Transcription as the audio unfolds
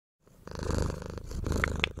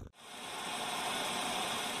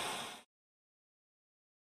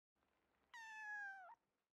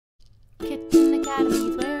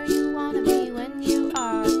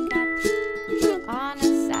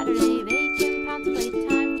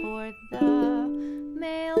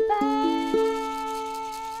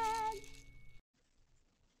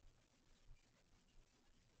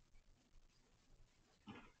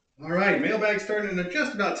mailbag starting in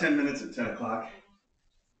just about 10 minutes at 10 o'clock.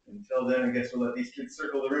 Until then, I guess we'll let these kids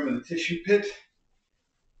circle the rim of the tissue pit.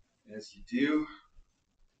 As you do.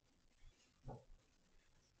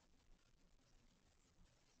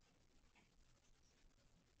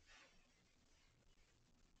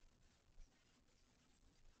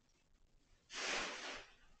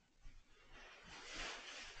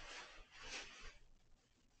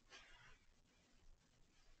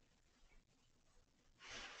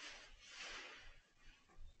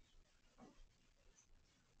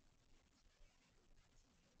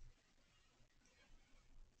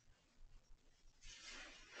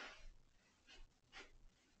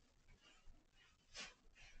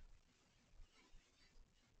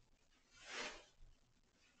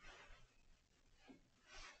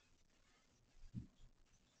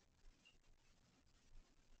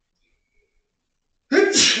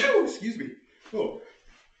 Excuse me. Oh.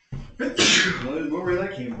 Where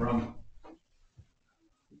that came from?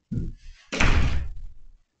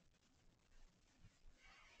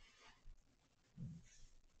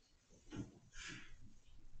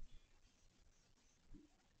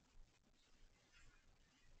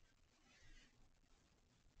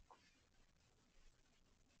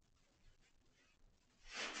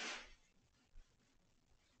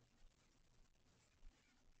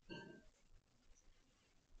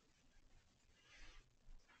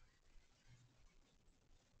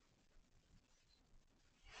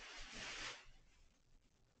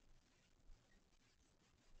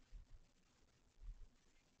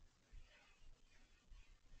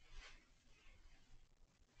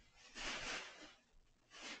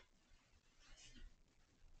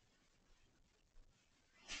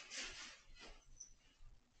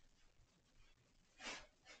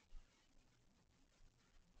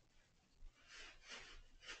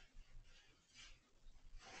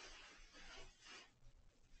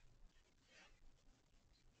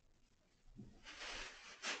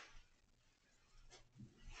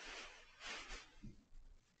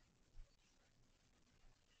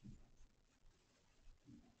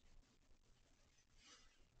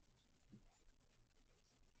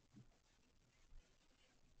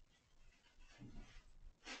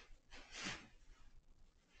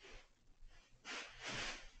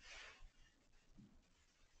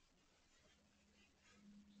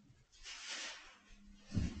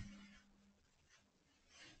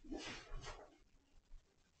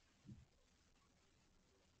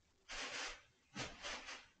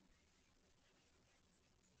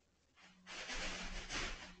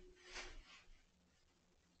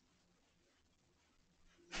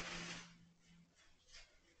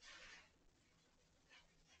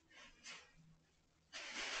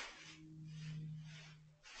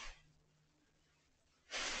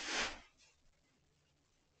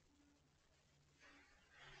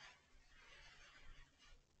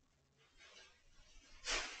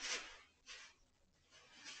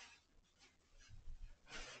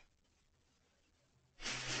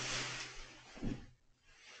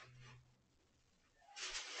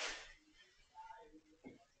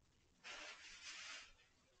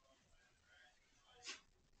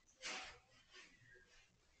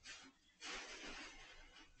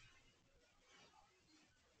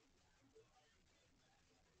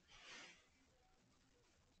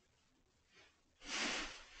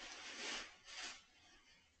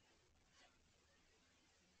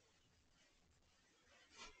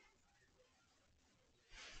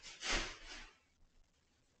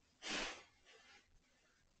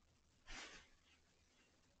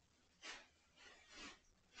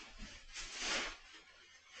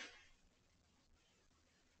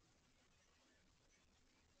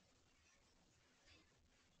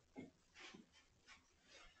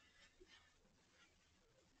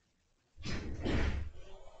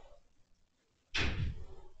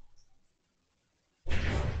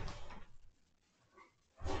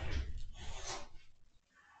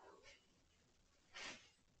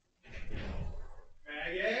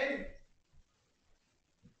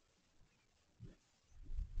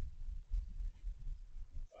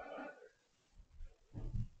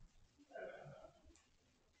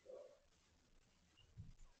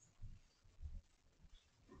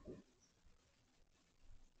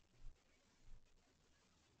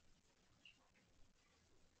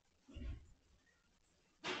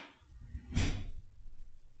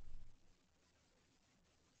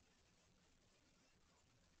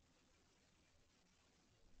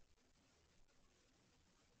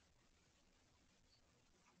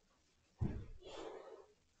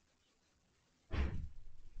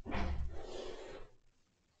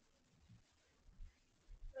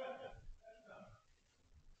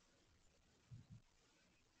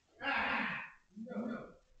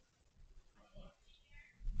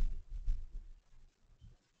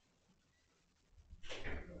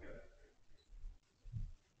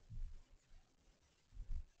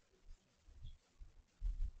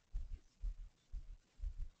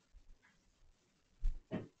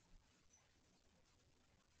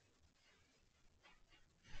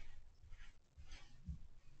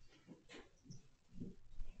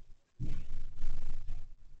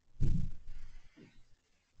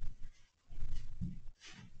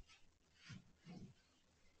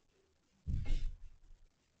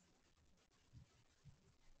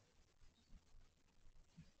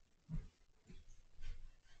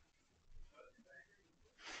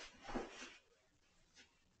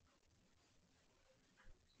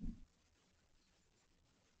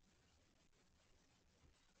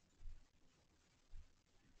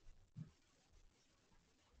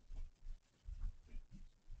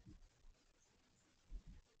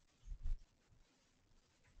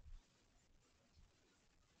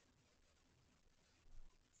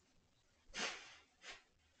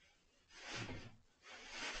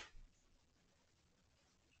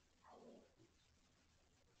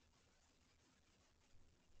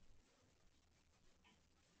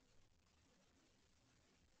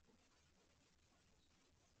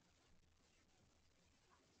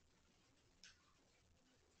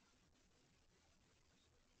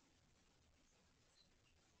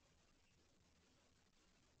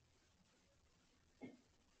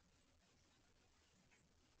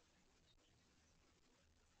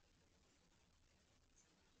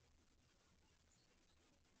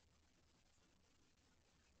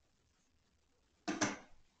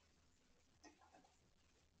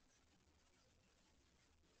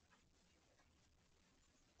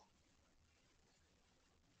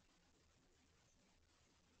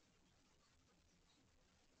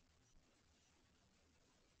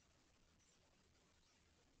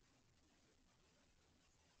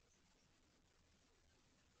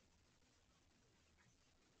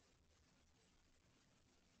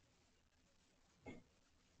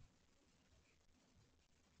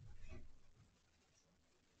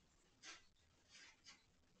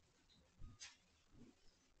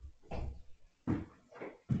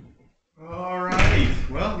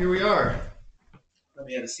 here we are. Let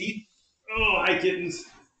me have a seat. Oh, hi, kittens.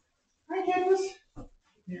 Hi, kittens.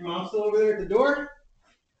 Your mom's still over there at the door?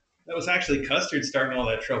 That was actually Custard starting all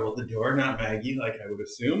that trouble at the door, not Maggie, like I would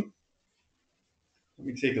assume. Let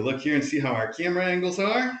me take a look here and see how our camera angles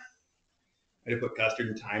are. I had to put Custard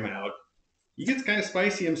in timeout. He gets kind of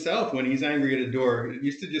spicy himself when he's angry at a door. It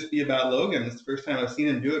used to just be about Logan. It's the first time I've seen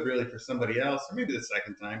him do it really for somebody else, or maybe the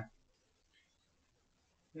second time.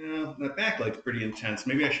 Yeah, that backlight's pretty intense.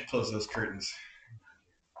 Maybe I should close those curtains.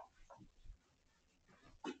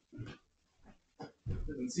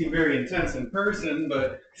 Doesn't seem very intense in person,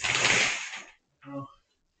 but oh,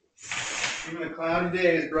 even a cloudy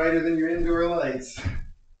day is brighter than your indoor lights.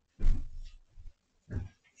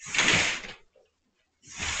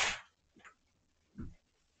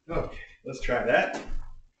 Okay, let's try that.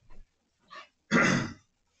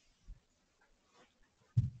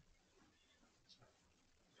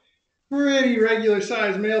 Pretty regular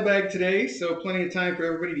size mailbag today, so plenty of time for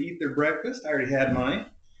everybody to eat their breakfast. I already had mine.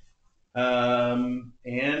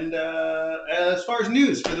 As far as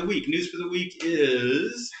news for the week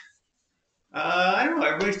is, I don't know,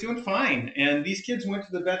 everybody's doing fine. And these kids went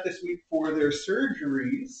to the vet this week for their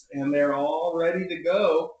surgeries, and they're all ready to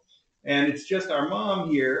go. And it's just our mom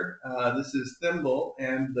here. This is Thimble,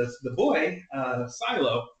 and the boy,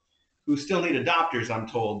 Silo, who still need adopters, I'm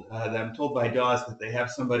told. I'm told by Dawes that they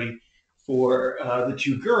have somebody for the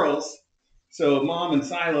two girls. So Mom and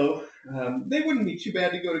Silo, they wouldn't be too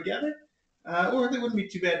bad to go together, or they wouldn't be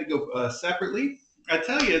too bad to go separately. I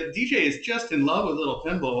tell you, DJ is just in love with little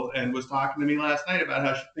Thimble and was talking to me last night about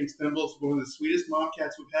how she thinks Thimble's one of the sweetest mom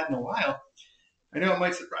cats we've had in a while. I know it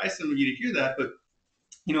might surprise some of you to hear that, but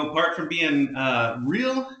you know, apart from being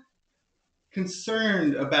real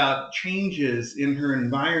concerned about changes in her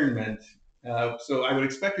environment, so I would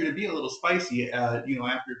expect her to be a little spicy, you know,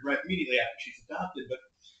 immediately after she's adopted. But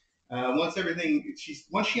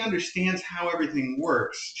once she understands how everything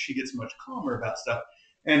works, she gets much calmer about stuff.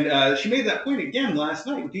 And she made that point again last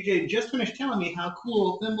night. DJ just finished telling me how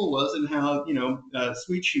cool Thimble was and how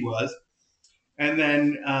sweet she was, and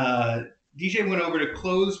then DJ went over to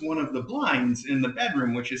close one of the blinds in the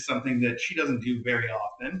bedroom, which is something that she doesn't do very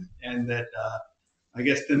often, and that I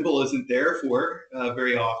guess Thimble isn't there for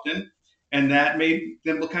very often. And that made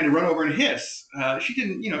Thimble kind of run over and hiss. She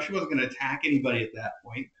didn't, she wasn't going to attack anybody at that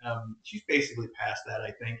point. She's basically past that,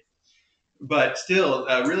 I think. But still,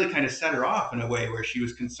 really kind of set her off in a way where she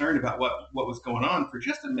was concerned about what was going on for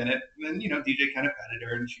just a minute. And then, DJ kind of petted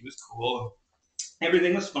her, and she was cool. And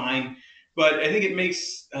everything was fine. But I think it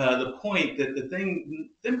makes the point that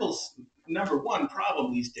Thimble's number one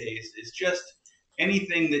problem these days is just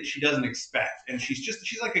anything that she doesn't expect. And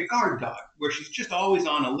she's like a guard dog, where she's just always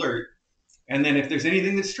on alert. And then if there's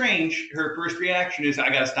anything that's strange, her first reaction is, I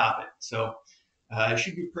got to stop it. So it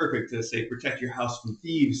should be perfect to say, protect your house from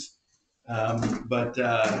thieves.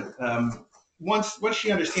 Once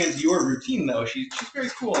she understands your routine, though, she's very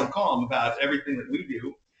cool and calm about everything that we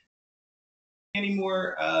do.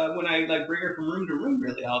 Anymore, when I bring her from room to room,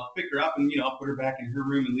 really, I'll pick her up and I'll put her back in her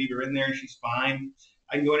room and leave her in there, and she's fine.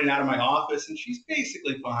 I can go in and out of my office, and she's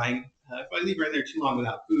basically fine. If I leave her in there too long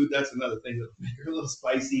without food, that's another thing that'll make her a little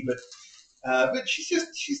spicy. But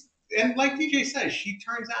she's and like DJ says, she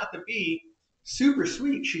turns out to be super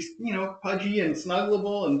sweet. She's pudgy and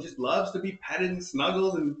snuggleable, and just loves to be petted and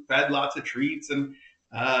snuggled and fed lots of treats, and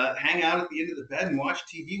hang out at the end of the bed and watch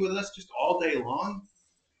TV with us just all day long.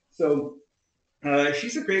 So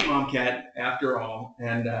she's a great mom cat after all,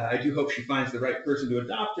 and I do hope she finds the right person to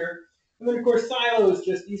adopt her. And then, of course, Silo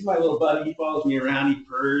he's my little buddy. He follows me around, he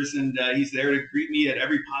purrs, and he's there to greet me at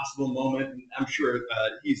every possible moment. And I'm sure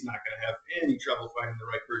he's not going to have any trouble finding the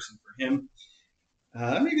right person for him.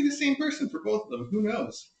 Maybe the same person for both of them. Who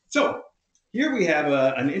knows? So here we have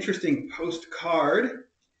an interesting postcard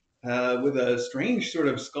with a strange sort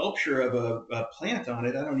of sculpture of a plant on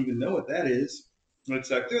it. I don't even know what that is. It's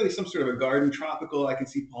clearly some sort of a garden, tropical. I can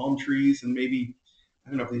see palm trees and maybe, I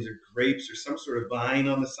don't know if these are grapes or some sort of vine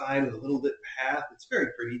on the side with a little lit path. It's very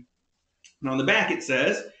pretty. And on the back it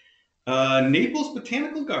says, Naples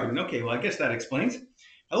Botanical Garden. Okay, well, I guess that explains.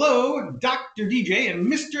 Hello, Dr. DJ and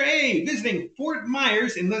Mr. A visiting Fort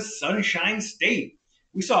Myers in the Sunshine State.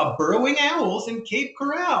 We saw burrowing owls in Cape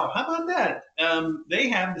Coral. How about that? They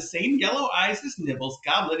have the same yellow eyes as Nibbles.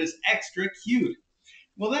 Goblet is extra cute.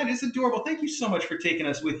 Well, that is adorable. Thank you so much for taking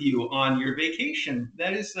us with you on your vacation.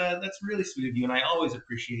 That's really sweet of you, and I always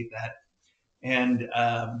appreciate that. And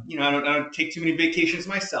I don't take too many vacations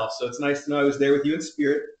myself, so it's nice to know I was there with you in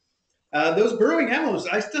spirit. Those burrowing owls,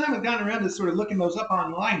 I still haven't gotten around to sort of looking those up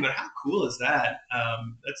online, but how cool is that?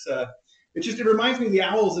 It reminds me of the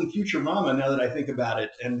owls in Futurama now that I think about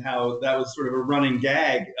it, and how that was sort of a running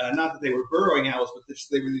gag. Not that they were burrowing owls, but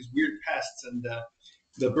they were these weird pests, and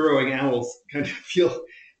the burrowing owls kind of feel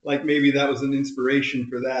like maybe that was an inspiration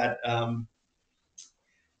for that.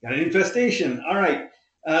 Got an infestation. All right.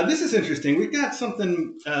 This is interesting. We've got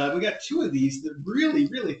something, we got two of these, that really,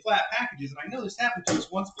 really flat packages. And I know this happened to us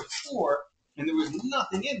once before, and there was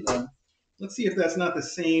nothing in them. Let's see if that's not the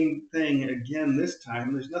same thing again this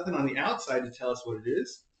time. There's nothing on the outside to tell us what it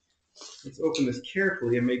is. Let's open this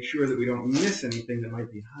carefully and make sure that we don't miss anything that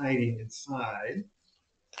might be hiding inside.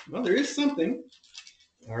 Well, there is something.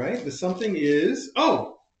 All right, the something is,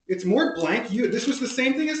 oh, it's more blank. This was the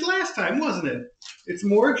same thing as last time, wasn't it? It's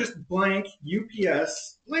more just blank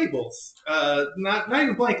UPS labels. Not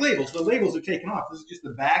even blank labels. The labels are taken off. This is just the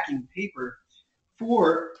backing paper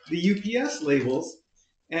for the UPS labels.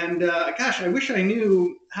 And gosh, I wish I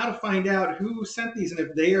knew how to find out who sent these and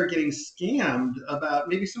if they are getting scammed about,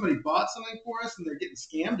 maybe somebody bought something for us and they're getting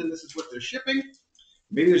scammed and this is what they're shipping.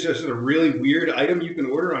 Maybe there's just a really weird item you can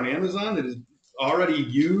order on Amazon that is already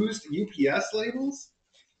used UPS labels.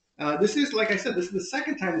 This is, like I said, this is the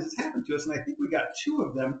second time this has happened to us, and I think we got two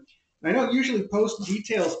of them. I don't usually post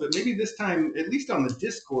details, but maybe this time, at least on the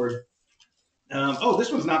Discord. Oh,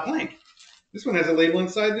 this one's not blank. This one has a label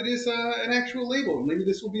inside that is an actual label. Maybe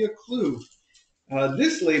this will be a clue.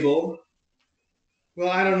 This label,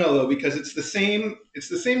 well, I don't know though, because it's the same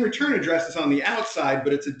return address as on the outside,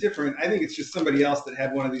 but it's a different. I think it's just somebody else that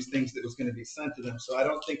had one of these things that was going to be sent to them. So I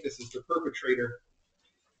don't think this is the perpetrator.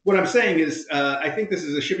 What I'm saying is, I think this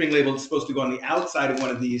is a shipping label that's supposed to go on the outside of one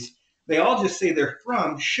of these. They all just say they're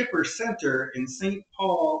from Shipper Center in in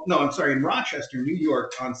Rochester, New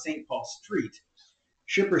York, on St. Paul Street.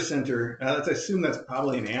 Shipper Center. I assume that's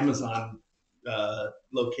probably an Amazon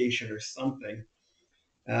location or something.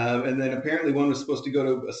 And then apparently one was supposed to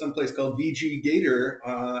go to some place called VG Gator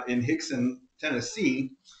in Hickson,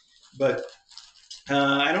 Tennessee. But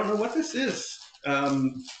I don't know what this is.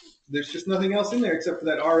 There's just nothing else in there except for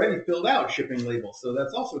that already filled out shipping label. So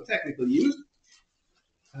that's also technically used.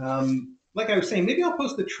 Like I was saying, maybe I'll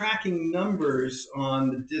post the tracking numbers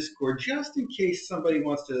on the Discord just in case somebody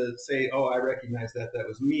wants to say, oh, I recognize that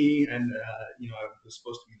was me, and I was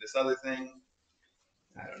supposed to be this other thing.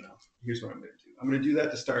 I don't know. Here's what I'm going to do. I'm going to do that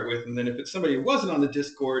to start with, and then if it's somebody who wasn't on the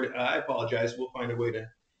Discord, I apologize. We'll find a way to.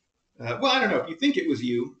 Well, I don't know. If you think it was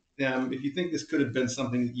you, if you think this could have been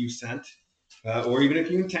something that you sent, or even if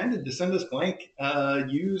you intended to send us blank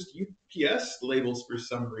used UPS labels for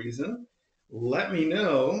some reason, let me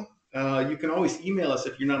know. You can always email us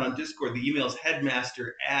if you're not on Discord. The email is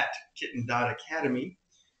headmaster@kitten.academy.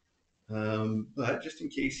 But just in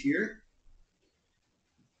case here,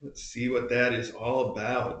 let's see what that is all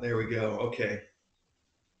about. There we go. Okay.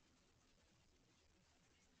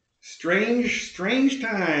 Strange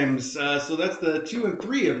times. So that's the 2 and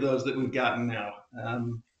 3 of those that we've gotten now.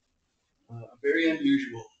 Very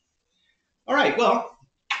unusual. All right, well,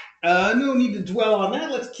 no need to dwell on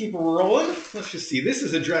that. Let's keep rolling. Let's just see. This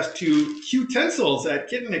is addressed to Qtensils at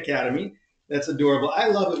Kitten Academy. That's adorable. I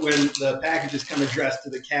love it when the packages come addressed to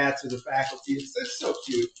the cats or the faculty. It's so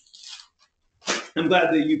cute. I'm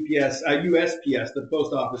glad the USPS, the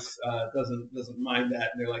post office, doesn't mind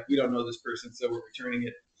that, and they're like, we don't know this person, so we're returning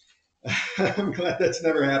it. I'm glad that's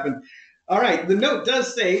never happened. All right, the note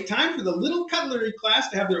does say, time for the little cutlery class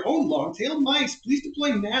to have their own long-tailed mice. Please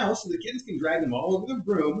deploy now so the kittens can drag them all over the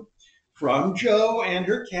room. From Jo and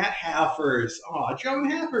her cat Halfers. Aw, Jo and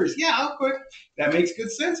Halfers. Yeah, I'll quick. That makes good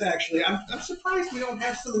sense, actually. I'm surprised we don't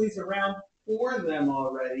have some of these around for them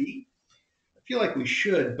already. I feel like we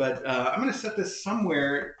should, but I'm going to set this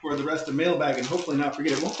somewhere for the rest of Mailbag and hopefully not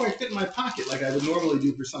forget it. It won't quite fit in my pocket like I would normally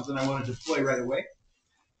do for something I want to deploy right away.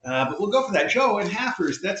 But we'll go for that. Jo and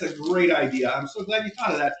Halfers, that's a great idea. I'm so glad you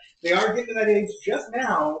thought of that. They are getting to that age just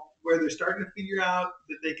now where they're starting to figure out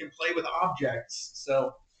that they can play with objects.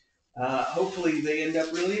 So hopefully they end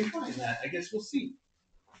up really enjoying that. I guess we'll see.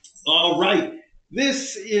 All right.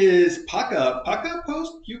 This is Pucka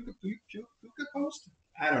Post? Pucka Post?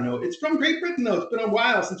 I don't know. It's from Great Britain, though. It's been a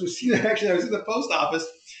while since we've seen it. Actually, I was in the post office,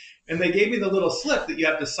 and they gave me the little slip that you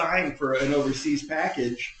have to sign for an overseas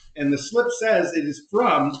package. And the slip says it is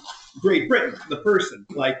from Great Britain, the person.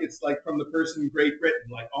 Like, it's like from the person in Great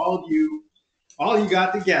Britain. Like, all you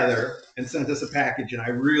got together and sent us a package, and I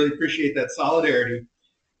really appreciate that solidarity.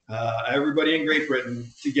 Everybody in Great Britain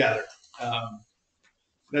together.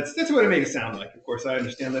 That's what it made it sound like. Of course, I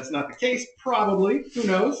understand that's not the case. Probably. Who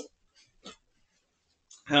knows?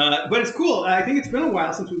 But it's cool. I think it's been a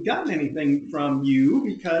while since we've gotten anything from you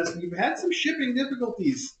because we've had some shipping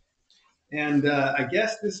difficulties. And I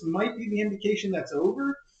guess this might be the indication that's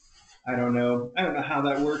over. I don't know. I don't know how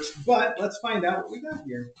that works, but let's find out what we got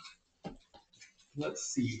here. Let's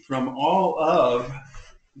see. From all of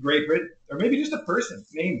Great Britain, or maybe just a person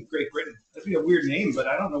named Great Britain. That'd be a weird name, but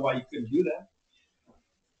I don't know why you couldn't do that.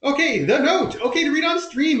 Okay, the note. Okay, to read on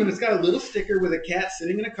stream, and it's got a little sticker with a cat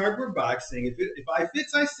sitting in a cardboard box saying, "If I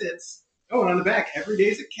fits, I sits." Oh, and on the back, every day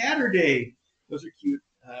is a catter day. Those are cute.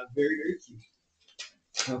 Very, very cute.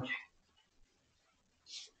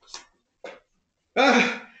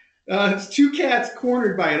 Okay. It's two cats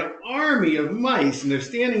cornered by an army of mice, and they're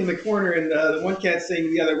standing in the corner, and the one cat's saying to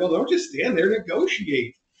the other, "Well, don't just stand there,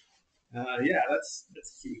 negotiate." Yeah, that's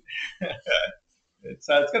cute. It's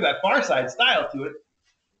got that Far Side style to it.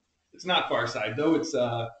 It's not Far Side though. It's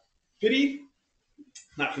Fitty.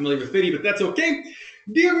 Not familiar with Fitty, but that's okay.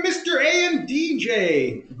 Dear Mr. A and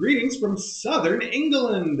DJ, greetings from Southern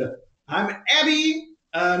England. I'm Abby,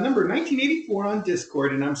 number 1984 on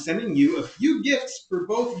Discord, and I'm sending you a few gifts for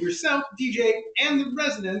both yourself, DJ, and the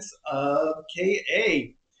residents of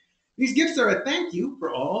KA. These gifts are a thank you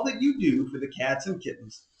for all that you do for the cats and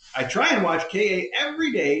kittens. I try and watch KA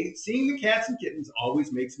every day. Seeing the cats and kittens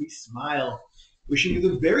always makes me smile. Wishing you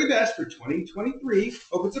the very best for 2023.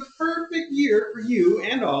 Hope it's a perfect year for you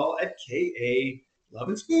and all at KA. Love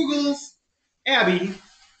and Spoogles. Abby,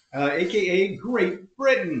 aka Great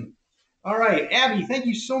Britain. All right, Abby, thank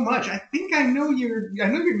you so much. I think I know your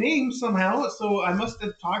name somehow, so I must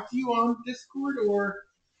have talked to you on Discord or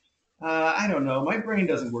I don't know. My brain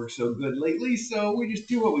doesn't work so good lately, so we just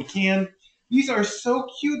do what we can. These are so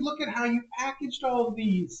cute. Look at how you packaged all of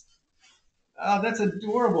these. That's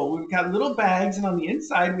adorable. We've got little bags, and on the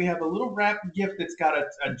inside, we have a little wrapped gift that's got a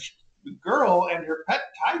girl and her pet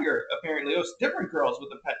tiger, apparently. Oh, it's different girls with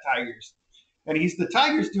the pet tigers. And the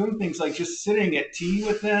tiger's doing things like just sitting at tea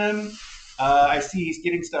with them. I see he's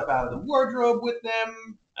getting stuff out of the wardrobe with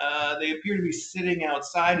them. They appear to be sitting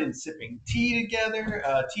outside and sipping tea together,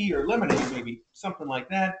 tea or lemonade, maybe, something like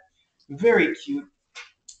that. Very cute.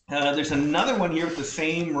 There's another one here with the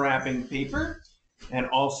same wrapping paper and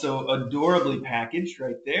also adorably packaged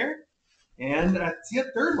right there. And I see a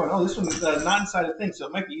third one. Oh, this one's not inside a thing, so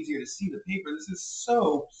it might be easier to see the paper. This is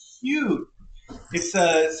so cute. It's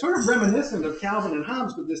sort of reminiscent of Calvin and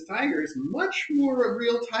Hobbes, but this tiger is much more a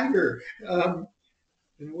real tiger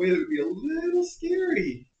in a way that would be a little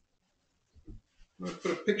scary. I'm going to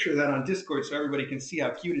put a picture of that on Discord so everybody can see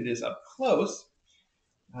how cute it is up close.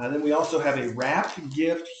 Then we also have a wrapped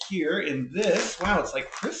gift here in this. Wow, it's like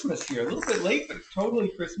Christmas here. A little bit late, but totally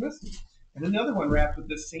Christmas. And another one wrapped with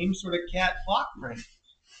the same sort of cat clock print.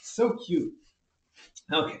 So cute.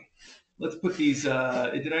 Okay, let's put these. Did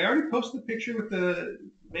I already post the picture with the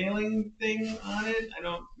mailing thing on it? I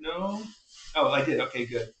don't know. Oh, I did. Okay,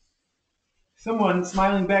 good. Someone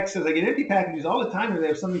smiling back says, I get empty packages all the time where they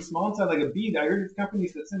have something small inside like a bead. I heard of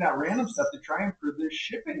companies that send out random stuff to try and improve their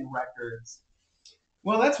shipping records.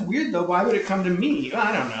 Well, that's weird though. Why would it come to me?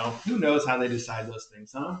 I don't know. Who knows how they decide those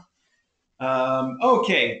things, huh?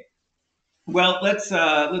 Okay. Well, let's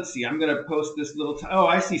see. I'm gonna post this little. Oh,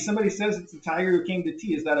 I see. Somebody says it's the tiger who came to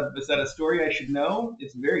tea. Is that a story I should know?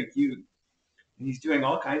 It's very cute, and he's doing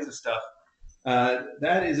all kinds of stuff.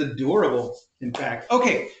 That is adorable. In fact.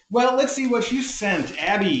 Okay. Well, let's see what you sent,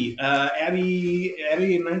 Abby. Abby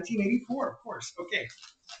in 1984, of course. Okay.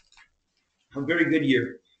 A very good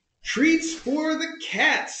year. Treats for the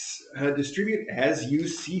cats. Distribute as you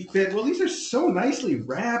see fit. Well, these are so nicely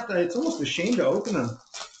wrapped. It's almost a shame to open them.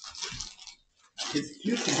 It's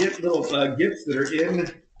cute to get little gifts that are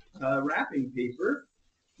in wrapping paper.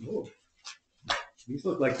 Oh, these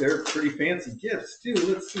look like they're pretty fancy gifts, too.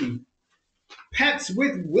 Let's see. Pets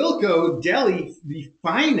with Wilco Deli, the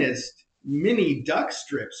finest mini duck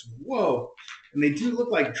strips. Whoa. And they do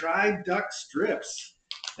look like dried duck strips.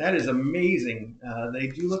 That is amazing. They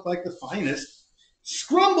do look like the finest.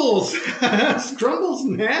 Scrumbles! Scrumbles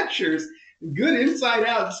Natchers. Good inside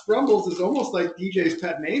out. Scrumbles is almost like DJ's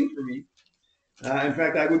pet name for me. In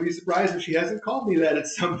fact, I would be surprised if she hasn't called me that at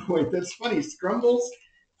some point. That's funny. Scrumbles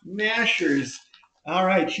Nashers. All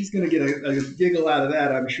right, she's going to get a giggle out of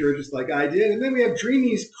that, I'm sure, just like I did. And then we have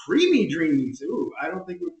Dreamies, Creamy Dreamies. Ooh, I don't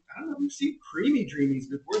know if we've seen Creamy Dreamies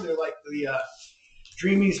before. They're like the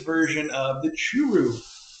Dreamies version of the Churu.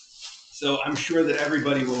 So I'm sure that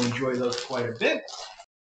everybody will enjoy those quite a bit.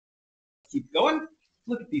 Keep going.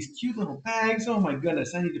 Look at these cute little bags. Oh my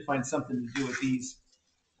goodness, I need to find something to do with these.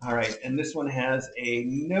 All right, and this one has a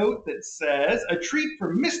note that says, a treat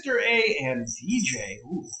for Mr. A and DJ.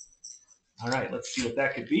 Ooh. All right, let's see what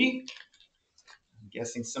that could be. I'm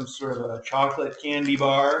guessing some sort of a chocolate candy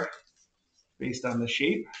bar based on the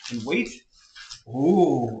shape and weight.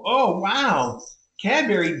 Ooh, oh wow.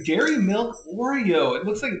 Cadbury Dairy Milk Oreo. It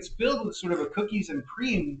looks like it's filled with sort of a cookies and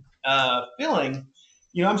cream filling.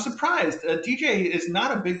 You know, I'm surprised. DJ is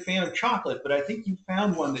not a big fan of chocolate, but I think you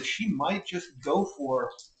found one that she might just go for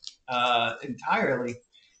entirely,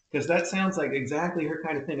 because that sounds like exactly her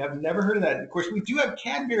kind of thing. I've never heard of that. Of course, we do have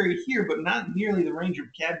Cadbury here, but not nearly the range of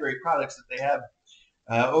Cadbury products that they have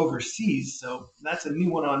overseas. So that's a new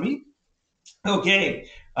one on me. Okay.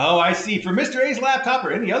 Oh, I see. For Mr. A's laptop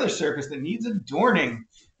or any other surface that needs adorning.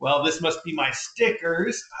 Well, this must be my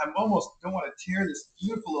stickers. I almost don't want to tear this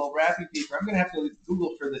beautiful little wrapping paper. I'm going to have to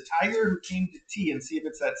Google for the tiger who came to tea and see if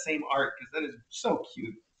it's that same art, because that is so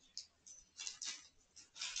cute.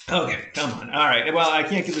 Okay, come on. All right. Well, I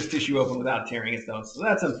can't get this tissue open without tearing it, though, so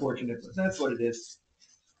that's unfortunate, but that's what it is.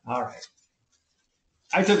 All right.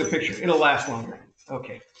 I took a picture. It'll last longer.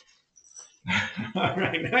 Okay. All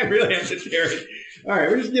right. I really have to tear it. All right.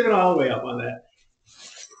 We're just giving all the way up on that.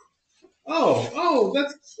 Oh,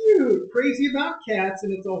 that's cute. Crazy about cats,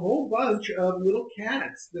 and it's a whole bunch of little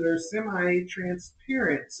cats that are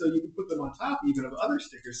semi-transparent, so you can put them on top even of other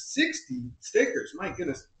stickers. 60 stickers. My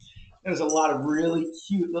goodness. There's a lot of really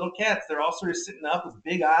cute little cats. They're all sort of sitting up with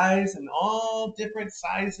big eyes and all different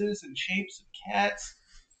sizes and shapes of cats.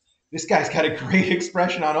 This guy's got a great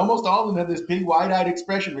expression on. Almost all of them have this big wide-eyed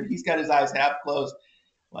expression, but he's got his eyes half closed.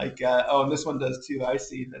 Like, oh, and this one does too. I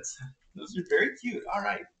see. Those are very cute. All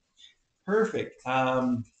right, perfect.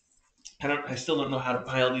 I still don't know how to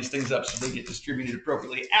pile these things up so they get distributed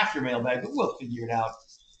appropriately after mailbag, but we'll figure it out.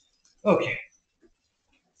 Okay.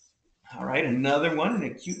 All right, another one in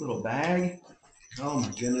a cute little bag. Oh my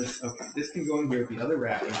goodness. Okay, this can go in here with the other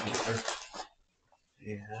wrapping paper.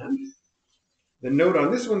 And the note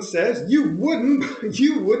on this one says, "You wouldn't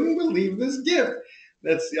believe this gift."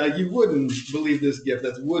 That's you wouldn't believe this gift.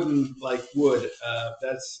 That's wooden, like wood.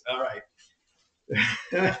 That's all right.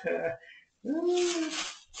 I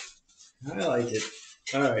like it.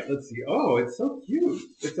 All right, let's see. Oh, it's so cute.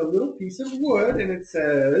 It's a little piece of wood, and it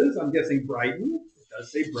says, I'm guessing Brighton. It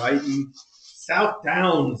does say Brighton, South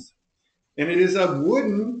Downs. And it is a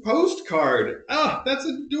wooden postcard. Oh, that's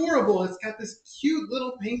adorable. It's got this cute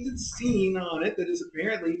little painted scene on it that is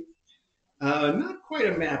apparently not quite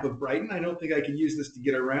a map of Brighton. I don't think I can use this to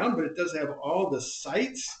get around, but it does have all the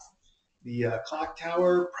sites, the clock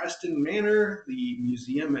tower, Preston Manor, the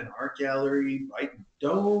museum and art gallery, Brighton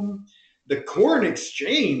Dome, the Corn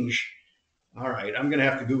Exchange. All right, I'm going to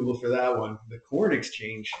have to Google for that one. The Corn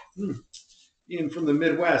Exchange. Being from the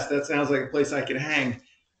Midwest, that sounds like a place I could hang.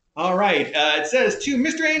 All right. It says, to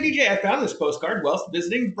Mr. A and DJ, I found this postcard whilst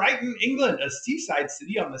visiting Brighton, England, a seaside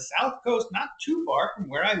city on the south coast, not too far from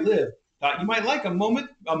where I live. Thought you might like a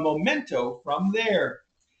memento from there.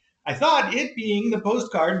 I thought it being the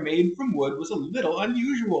postcard made from wood was a little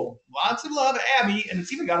unusual. Lots of love, Abby, and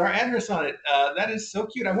it's even got our address on it. That is so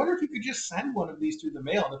cute. I wonder if you could just send one of these through the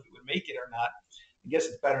mail and if it would make it or not. I guess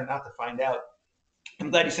it's better not to find out. I'm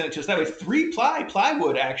glad you sent it to us that way. 3-ply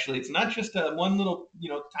plywood, actually. It's not just one little,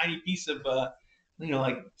 tiny piece of,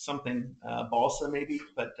 like something balsa maybe,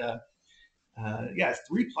 but yeah, it's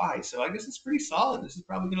 3-ply. So I guess it's pretty solid. This is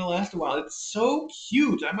probably going to last a while. It's so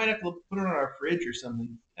cute. I might have to put it on our fridge or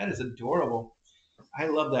something. That is adorable. I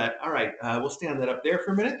love that. All right, we'll stand that up there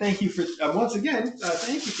for a minute. Thank you for once again.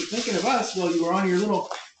 Thank you for thinking of us while you were on your little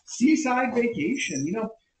seaside vacation.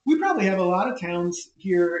 We probably have a lot of towns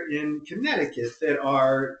here in Connecticut that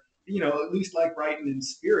are, at least like Brighton in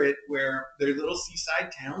spirit, where they're little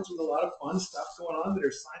seaside towns with a lot of fun stuff going on that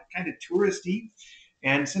are kind of touristy.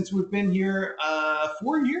 And since we've been here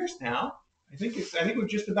 4 years now, I think we've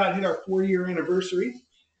just about hit our 4-year anniversary.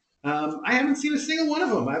 I haven't seen a single one of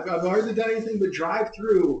them. I've hardly done anything but drive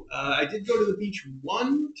through. I did go to the beach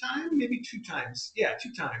one time, maybe 2 times. Yeah,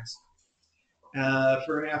 2 times.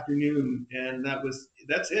 For an afternoon, and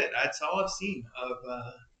that's it. That's all I've seen of.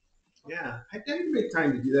 Yeah, I need to make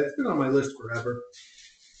time to do that. It's been on my list forever.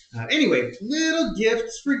 Anyway, little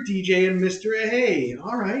gifts for DJ and Mr. A.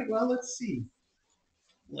 All right, well, let's see.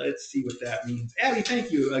 Let's see what that means. Abby, thank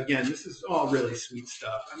you again. This is all really sweet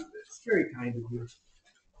stuff. It's very kind of you.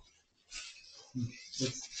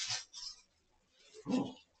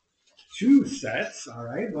 Oh, 2 sets. All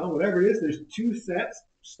right, well, whatever it is, there's 2 sets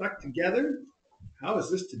stuck together. How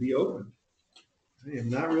is this to be opened? I am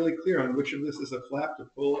not really clear on which of this is a flap to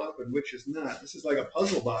pull up and which is not. This is like a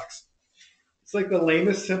puzzle box. It's like the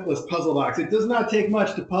lamest, simplest puzzle box. It does not take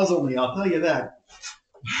much to puzzle me, I'll tell you that.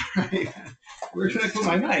 Right. Where should I put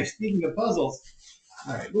my knife? Speaking of puzzles.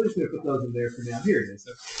 All right, we're just going to put those in there for now. Here it is.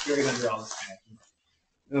 Okay, right under all this packing.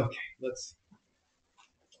 Okay, let's.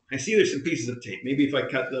 I see there's some pieces of tape. Maybe if I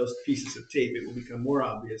cut those pieces of tape, it will become more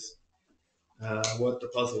obvious. what the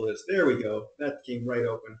puzzle is. There we go. That came right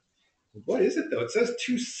open. What is it though? It says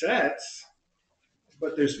 2 sets,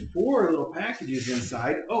 but there's 4 little packages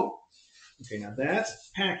inside. Oh, okay, now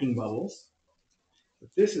that's packing bubbles. But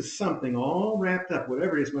this is something all wrapped up.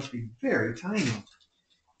 Whatever it is must be very tiny.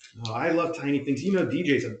 Oh, I love tiny things. You know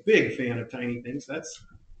DJ's a big fan of tiny things. That's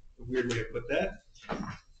a weird way to put that.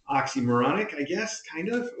 Oxymoronic, I guess, kind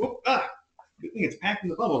of. Oh, good thing it's packed in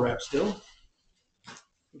the bubble wrap still. I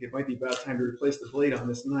think it might be about time to replace the blade on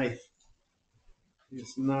this knife.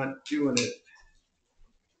 It's not doing it.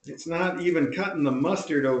 It's not even cutting the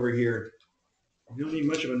mustard over here. You don't need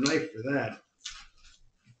much of a knife for that.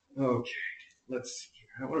 Okay, let's see.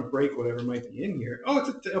 I don't want to break whatever might be in here. Oh,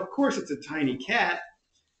 of course it's a tiny cat.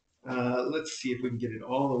 Let's see if we can get it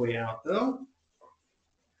all the way out, though.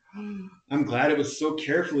 I'm glad it was so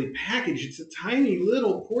carefully packaged. It's a tiny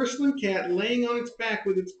little porcelain cat laying on its back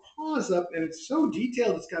with its paws up, and it's so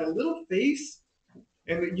detailed. It's got a little face,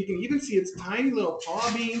 and you can even see its tiny little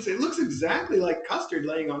paw beans. It looks exactly like Custard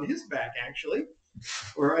laying on his back, actually,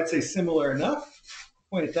 or I'd say similar enough.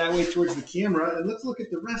 Point it that way towards the camera, and let's look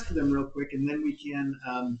at the rest of them real quick, and then we can,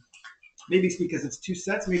 maybe it's because it's 2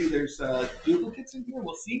 sets, maybe there's duplicates in here,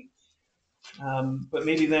 we'll see. But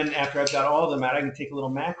maybe then after I've got all of them out, I can take a little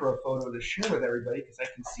macro photo to share with everybody, because I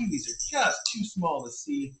can see these are just too small to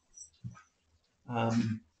see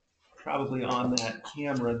probably on that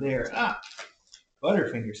camera there.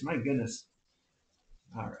 Butterfingers, my goodness.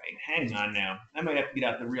 All right, hang on now. I might have to get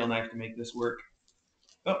out the real knife to make this work.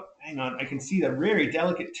 Oh, hang on. I can see the very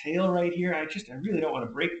delicate tail right here. I really don't want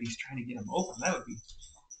to break these trying to get them open. That would be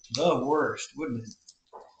the worst, wouldn't it?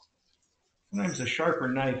 Sometimes a sharper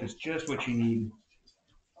knife is just what you need.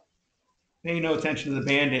 Pay no attention to the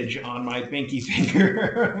bandage on my pinky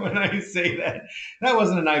finger when I say that. That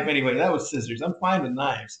wasn't a knife anyway. That was scissors. I'm fine with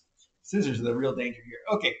knives. Scissors are the real danger here.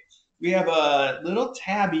 Okay, we have a little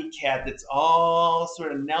tabby cat that's all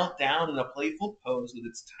sort of knelt down in a playful pose with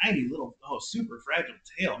its tiny little, super fragile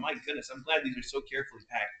tail. My goodness, I'm glad these are so carefully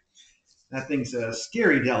packed. That thing's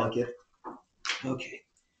scary delicate. Okay,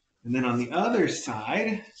 and then on the other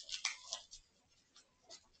side,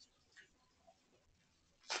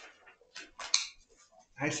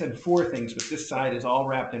 I said 4 things, but this side is all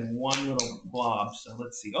wrapped in one little blob. So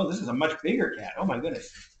let's see. Oh, this is a much bigger cat. Oh my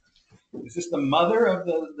goodness. Is this the mother of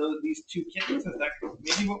these 2 kittens? Is that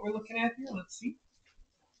maybe what we're looking at here? Let's see.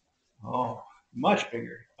 Oh, much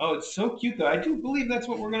bigger. Oh, it's so cute though. I do believe that's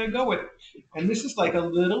what we're gonna go with. And this is like a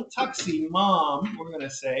little tuxie mom, we're gonna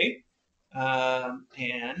say.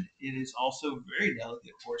 And it is also very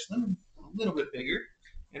delicate porcelain, a little bit bigger,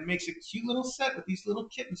 and makes a cute little set with these little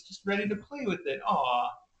kittens just ready to play with it. Aw,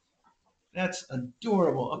 that's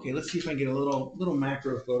adorable. Okay, let's see if I can get a little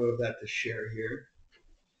macro photo of that to share here.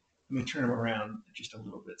 Let me turn them around just a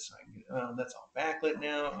little bit so I can get, that's all backlit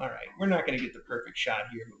now. All right, we're not going to get the perfect shot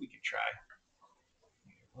here, but we can try.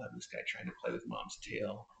 We'll have this guy trying to play with mom's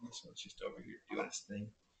tail. This one's just over here doing his thing.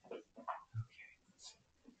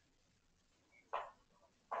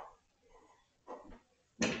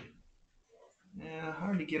 Okay. Yeah,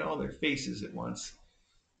 hard to get all their faces at once.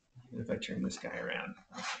 If I turn this guy around.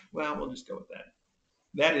 Okay. Well, we'll just go with that.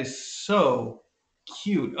 That is so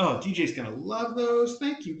cute. Oh, DJ's going to love those.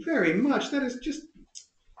 Thank you very much. That is just,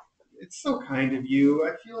 it's so kind of you.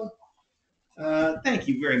 I feel, thank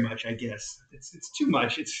you very much, I guess. It's too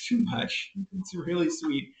much. It's too much. It's really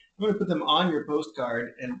sweet. I'm going to put them on your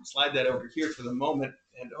postcard and slide that over here for the moment.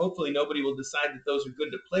 And hopefully nobody will decide that those are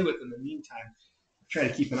good to play with in the meantime. I'll try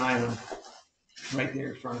to keep an eye on them right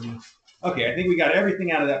there in front of me. Okay, I think we got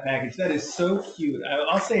everything out of that package. That is so cute.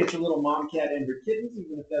 I'll say it's a little mom cat and her kittens,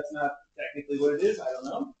 even if that's not technically what it is. I don't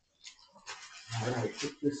know. All right,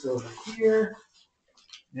 put this over here.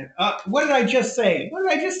 And, what did I just say? What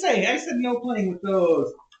did I just say? I said no playing with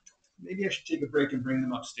those. Maybe I should take a break and bring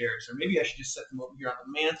them upstairs, or maybe I should just set them over here on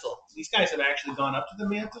the mantle. These guys have actually gone up to the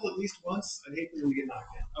mantle at least once. I'd hate for them to get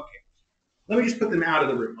knocked down. Okay, let me just put them out of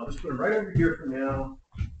the room. I'll just put them right over here for now.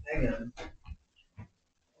 Hang on.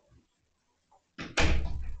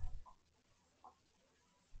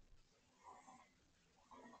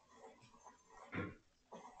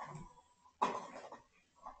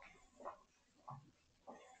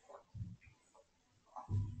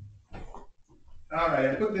 All right,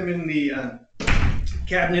 I put them in the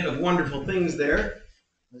cabinet of wonderful things there.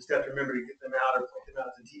 I just have to remember to get them out or point them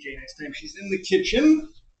out to TJ next time she's in the kitchen.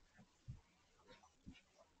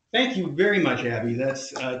 Thank you very much, Abby.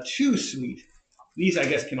 That's too sweet. These, I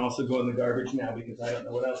guess, can also go in the garbage now because I don't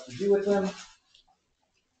know what else to do with them.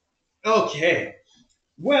 Okay.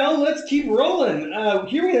 Well, let's keep rolling.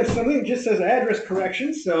 Here we have something that just says address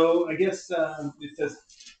correction. So I guess it says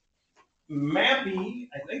Mappy.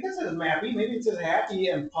 I think that says Mappy. Maybe it says Happy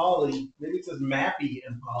and Polly. Maybe it says Mappy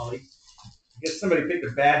and Polly. I guess somebody picked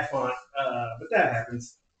a bad font, but that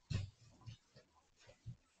happens.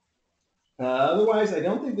 Otherwise, I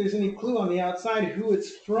don't think there's any clue on the outside who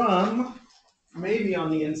it's from. Maybe on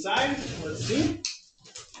the inside. Let's see.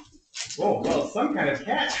 Oh, well, some kind of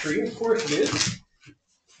cat tree. Of course it is.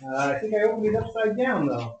 I think I opened it upside down,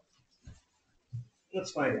 though.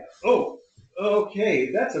 Let's find out. Oh,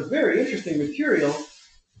 okay. That's a very interesting material.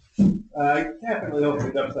 I definitely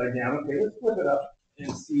opened it upside down. Okay, let's flip it up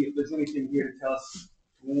and see if there's anything here to tell us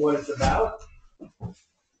what it's about.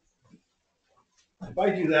 If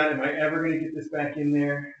I do that, am I ever going to get this back in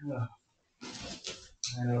there? Oh,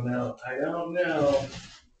 I don't know. I don't know.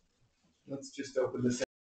 Let's just open this.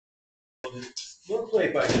 We'll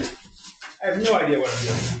play fighter. I have no idea what I'm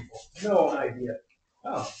doing, people. No idea.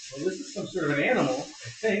 Oh, well, this is some sort of an animal, I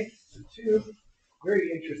think. The tube.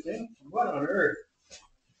 Very interesting. What on earth?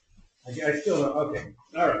 I still don't. Okay.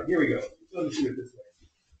 All right. Here we go. Let me see it this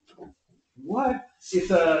way. What? It's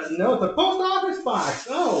a post office box.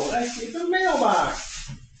 Oh, it's a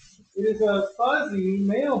mailbox. It is a fuzzy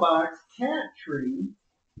mailbox cat tree.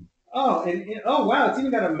 Oh, oh wow! It's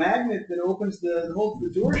even got a magnet that holds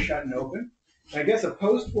the door shut and open. I guess a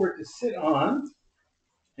post for it to sit on.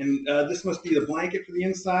 And this must be the blanket for the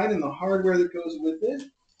inside and the hardware that goes with it.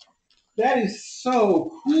 That is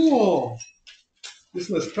so cool. This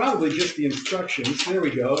was probably just the instructions. There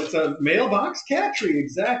we go. It's a mailbox cat tree,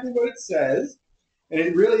 exactly what it says. And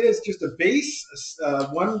it really is just a base,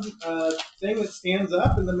 one thing that stands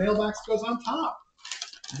up, and the mailbox goes on top.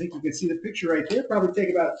 I think you can see the picture right there. Probably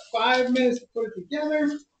take about 5 minutes to put it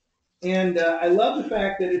together. And I love the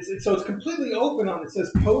fact that it's completely open on. It says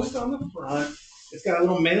post on the front. It's got a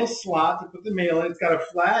little mail slot to put the mail in. It's got a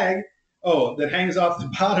flag, that hangs off the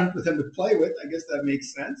bottom for them to play with. I guess that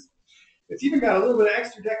makes sense. It's even got a little bit of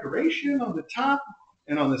extra decoration on the top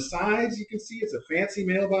and on the sides. You can see it's a fancy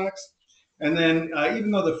mailbox. And then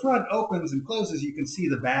even though the front opens and closes, you can see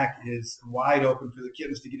the back is wide open for the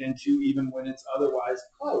kittens to get into, even when it's otherwise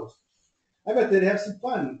closed. I bet they'd have some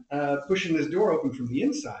fun pushing this door open from the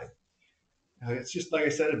inside. It's just, like I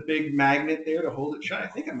said, a big magnet there to hold it shut. I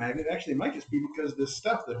think a magnet actually might just be because of the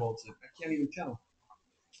stuff that holds it. I can't even tell.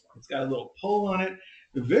 It's got a little pull on it.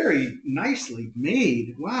 Very nicely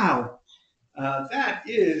made. Wow. That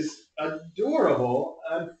is adorable.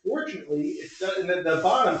 Unfortunately, the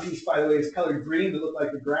bottom piece, by the way, is colored green to look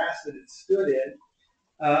like the grass that it stood in.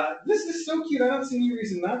 This is so cute. I don't see any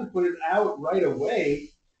reason not to put it out right away.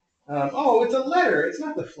 It's a letter. It's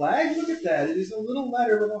not the flag. Look at that. It is a little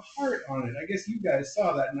letter with a heart on it. I guess you guys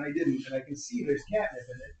saw that and I didn't. And I can see there's catnip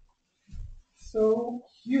in it. So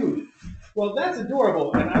cute. Well, that's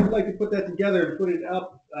adorable. And I would like to put that together and put it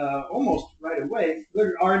up almost right away.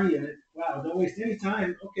 There's Artie in it. Wow, don't waste any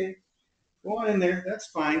time. Okay, go on in there. That's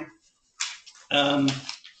fine.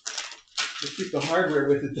 Let's keep the hardware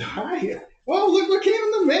with it. Oh, look what came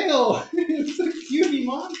in the mail. It's a cutie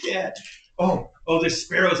mom cat. Oh, there's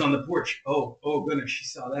sparrows on the porch. Oh, goodness, she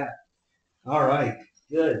saw that. All right,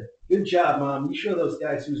 good job, Mom. You show those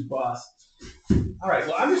guys who's boss. All right,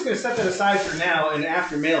 well, I'm just going to set that aside for now, and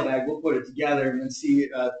after Mailbag, we'll put it together and then see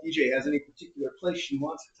if PJ has any particular place she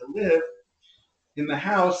wants it to live in the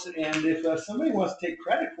house. And if somebody wants to take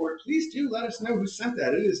credit for it, please do let us know who sent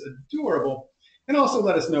that. It is adorable. And also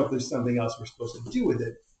let us know if there's something else we're supposed to do with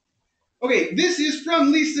it. Okay, this is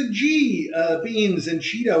from Lisa G, Beans and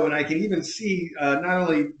Cheeto, and I can even see, not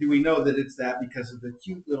only do we know that it's that because of the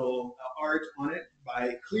cute little art on it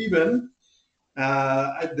by Cleben,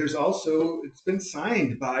 there's also, it's been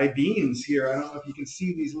signed by Beans here. I don't know if you can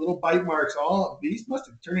see these little bite marks. These must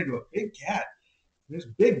have turned into a big cat. There's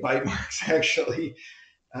big bite marks, actually.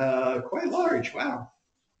 Quite large, wow.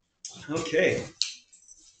 Okay.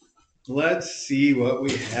 Let's see what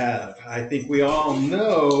we have. I think we all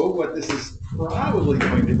know what this is probably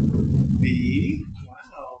going to be.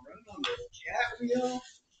 Wow, running on the cat wheel.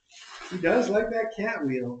 He does like that cat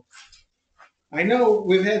wheel. I know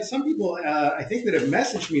we've had some people, I think, that have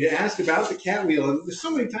messaged me to ask about the cat wheel. And there's so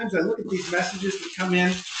many times I look at these messages that come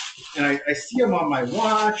in, and I see them on my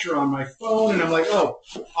watch or on my phone, and I'm like, oh,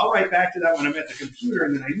 I'll write back to that when I'm at the computer,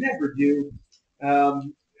 and then I never do.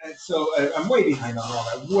 And so I'm way behind on all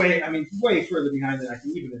that. Way further behind than I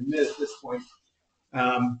can even admit at this point.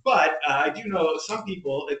 But I do know some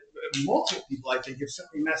people, multiple people, I think, have sent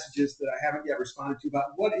me messages that I haven't yet responded to about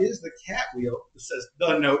what is the cat wheel. It says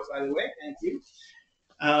the note, by the way. Thank you.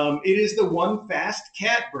 It is the One Fast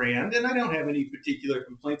Cat brand, and I don't have any particular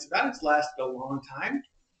complaints about it. It's lasted a long time.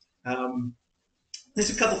 There's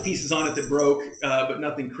a couple pieces on it that broke, but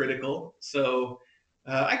nothing critical. So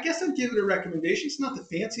I guess I'd give it a recommendation. It's not the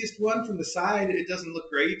fanciest one from the side. It doesn't look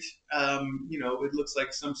great. It looks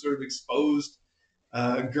like some sort of exposed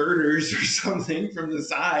girders or something from the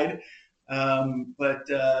side. But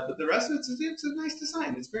the rest of it's a nice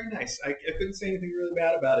design. It's very nice. I couldn't say anything really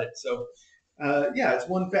bad about it. So yeah, it's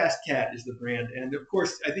One Fast Cat is the brand, and of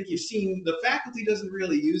course, I think you've seen the faculty doesn't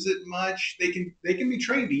really use it much. They can be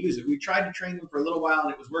trained to use it. We tried to train them for a little while,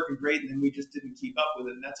 and it was working great, and then we just didn't keep up with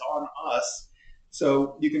it, and that's on us.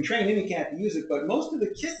 So you can train any cat to use it, but most of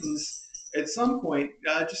the kittens at some point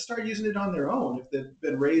just start using it on their own if they've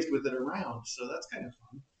been raised with it around. So that's kind of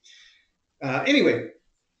fun. Anyway,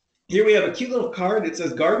 here we have a cute little card. It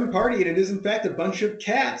says garden party, and it is in fact a bunch of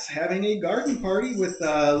cats having a garden party with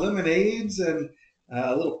lemonades and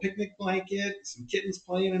a little picnic blanket, some kittens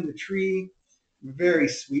playing in the tree. Very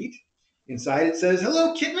sweet. Inside it says,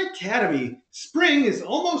 "Hello, Kitten Academy. Spring is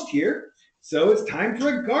almost here, so it's time for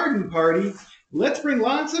a garden party. Let's bring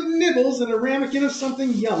lots of nibbles and a ramekin of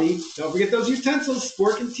something yummy. Don't forget those utensils.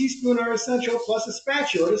 Fork and teaspoon are essential, plus a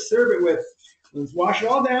spatula to serve it with. Let's wash it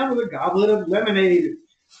all down with a goblet of lemonade.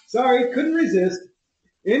 Sorry, couldn't resist.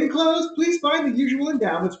 Enclosed, please find the usual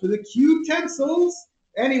endowments for the utensils.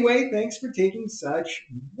 Anyway, thanks for taking such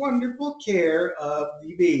wonderful care of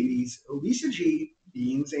the babies. Lisa G,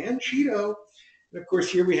 Beans, and Cheeto." And of course,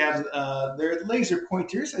 here we have their laser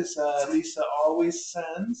pointers, as Lisa always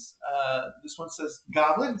sends. This one says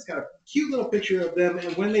Goblet. It's got a cute little picture of them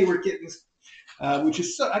and when they were kittens, which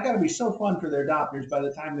is I got to be so fun for their adopters. By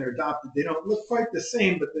the time they're adopted, they don't look quite the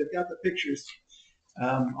same, but they've got the pictures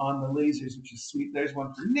on the lasers, which is sweet. There's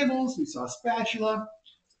one for nibbles. We saw spatula,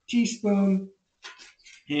 teaspoon,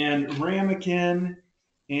 and ramekin,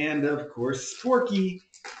 and of course Sporky.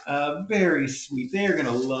 Very sweet. They are going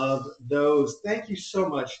to love those. Thank you so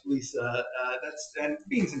much, Lisa. And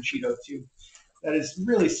Beans and Cheeto too. That is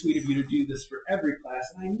really sweet of you to do this for every class,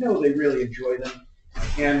 and I know they really enjoy them.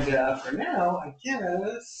 And for now, I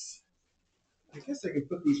guess I can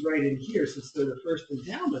put these right in here since they're the first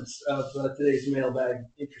endowments of today's mailbag,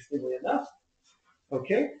 interestingly enough.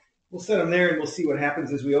 Okay, we'll set them there and we'll see what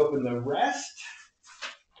happens as we open the rest.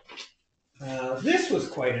 This was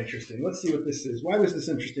quite interesting. Let's see what this is. Why was this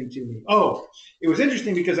interesting to me? Oh, it was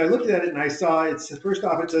interesting because I looked at it and I saw first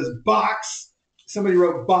off, it says box. Somebody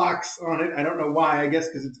wrote box on it. I don't know why. I guess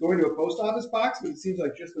because it's going to a post office box, but it seems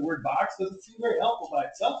like just the word box doesn't seem very helpful by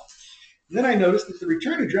itself. And then I noticed that the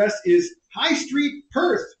return address is High Street,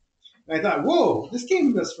 Perth. And I thought, whoa, this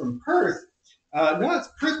came to us from Perth. No, it's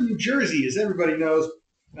Perth, New Jersey, as everybody knows.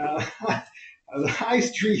 The High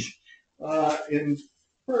Street in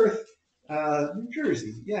Perth, New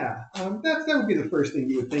Jersey. Yeah, that would be the first thing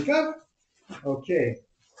you would think of. Okay,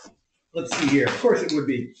 let's see here. Of course it would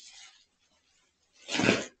be.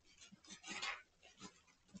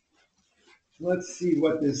 Let's see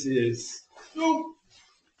what this is. Oh.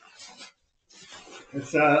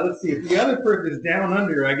 Let's see. If the other Perth is down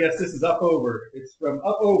under, I guess this is up over. It's from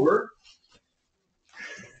up over.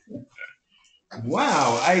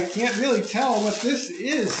 Wow, I can't really tell what this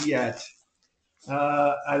is yet.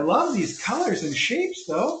 I love these colors and shapes,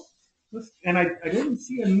 though. And I didn't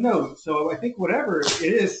see a note, so I think whatever it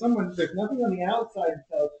is, there's nothing on the outside to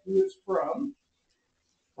tell us who it's from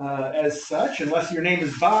as such, unless your name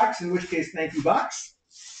is Box, in which case, thank you, Box.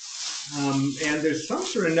 And there's some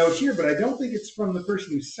sort of note here, but I don't think it's from the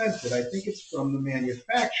person who sent it. I think it's from the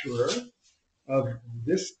manufacturer of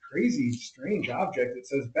this crazy, strange object. It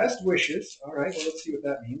says best wishes. All right, well, let's see what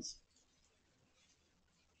that means.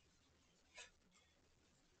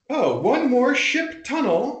 Oh, one more ship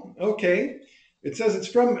tunnel. Okay. It says it's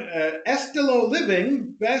from Estilo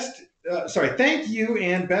Living. Thank you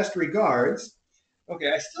and best regards.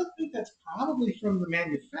 Okay, I still think that's probably from the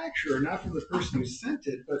manufacturer, not from the person who sent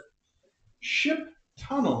it, but ship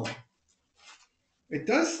tunnel.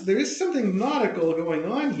 There is something nautical going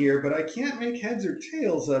on here, but I can't make heads or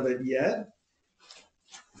tails of it yet.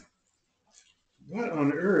 What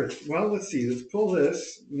on earth? Well, let's see. Let's pull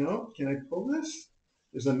this. No, can I pull this?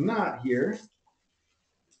 There's a knot here.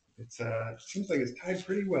 It seems like it's tied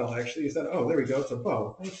pretty well, actually. Oh, there we go. It's a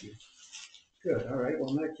bow. Thank you. Good. All right.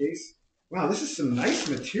 Well, in that case, wow, this is some nice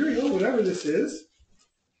material, whatever this is.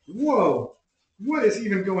 Whoa. What is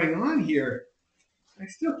even going on here? I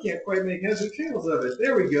still can't quite make heads or tails of it.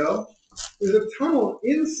 There we go. There's a tunnel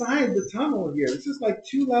inside the tunnel here. This is like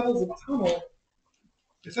 2 levels of tunnel.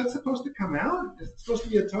 Is that supposed to come out? Is it supposed to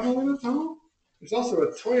be a tunnel in a tunnel? There's also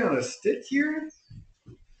a toy on a stick here.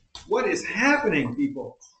 What is happening,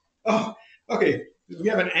 people? Oh, okay. We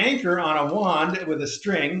have an anchor on a wand with a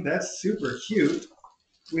string. That's super cute.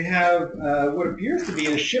 We have what appears to be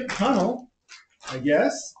a ship tunnel, I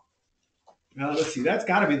guess. Let's see, that's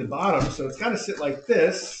got to be the bottom, so it's got to sit like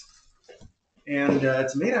this. And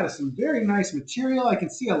it's made out of some very nice material. I can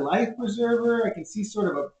see a life preserver. I can see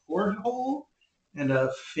sort of a porthole and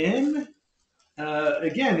a fin.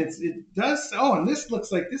 Again, it does. Oh, and this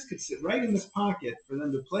looks like this could sit right in this pocket for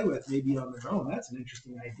them to play with, maybe on their own. That's an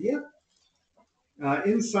interesting idea.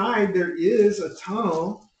 Inside, there is a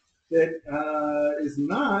tunnel that is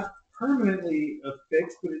not permanently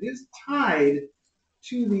affixed, but it is tied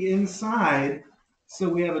to the inside. So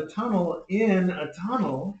we have a tunnel in a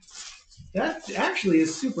tunnel. That actually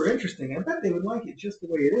is super interesting. I bet they would like it just the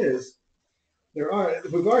way it is. We've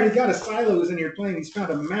already got a silo who's in here playing. He's found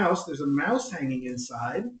a mouse. There's a mouse hanging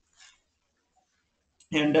inside.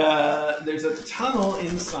 And there's a tunnel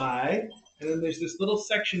inside. And then there's this little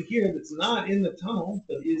section here that's not in the tunnel,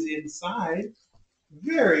 but is inside.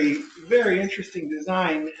 Very, very interesting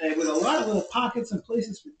design, and with a lot of little pockets and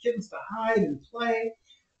places for kittens to hide and play.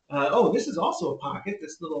 Oh, this is also a pocket.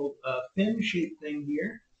 This little fin-shaped thing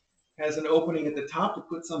here has an opening at the top to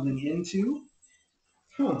put something into.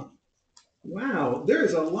 Huh. Wow, there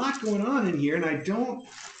is a lot going on in here, and I don't.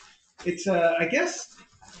 It's I guess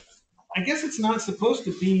it's not supposed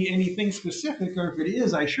to be anything specific, or if it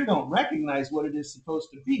is, I sure don't recognize what it is supposed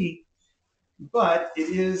to be. But it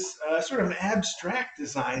is sort of an abstract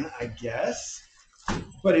design, I guess.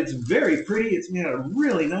 But it's very pretty. It's made out of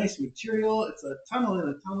really nice material. It's a tunnel in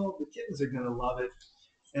a tunnel. The kittens are going to love it.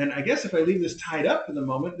 And I guess if I leave this tied up for the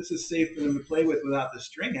moment, this is safe for them to play with without the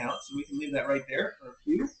string out. So we can leave that right there for a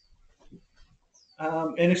few.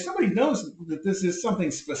 And if somebody knows that this is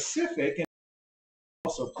something specific, and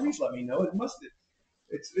also please let me know.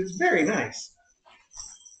 It's very nice.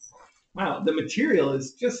 Wow, the material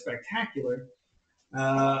is just spectacular.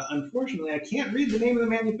 Unfortunately, I can't read the name of the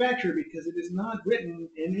manufacturer because it is not written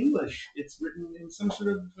in English. It's written in some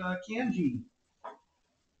sort of kanji.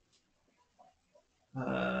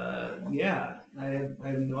 Yeah, I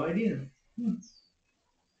have no idea. Hmm.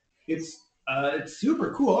 It's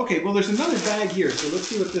super cool. Okay, well, there's another bag here, so let's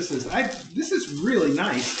see what this is. This is really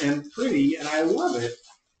nice and pretty, and I love it.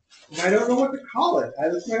 And I don't know what to call it.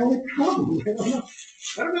 That's my only problem.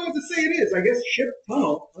 I don't know what to say it is. I guess ship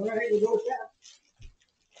tunnel. All right, we'll go with that.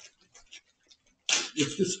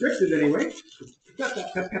 It's descriptive anyway.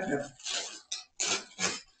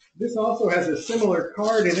 This also has a similar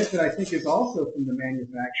card in it that I think is also from the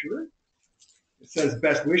manufacturer. It says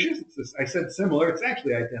best wishes. I said similar. It's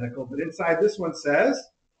actually identical, but inside this one says,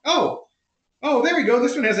 oh, oh, there we go.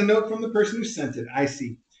 This one has a note from the person who sent it. I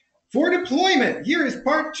see. For deployment, here is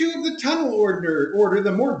part 2 of the tunnel order,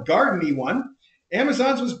 the more gardeny one.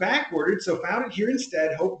 Amazon's was back ordered, so found it here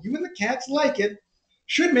instead. Hope you and the cats like it.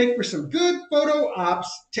 Should make for some good photo ops.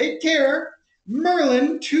 Take care.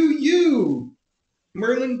 Merlin to you.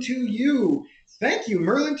 Merlin to you. Thank you,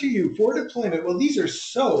 Merlin to you, for deployment. Well, these are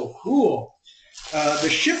so cool. The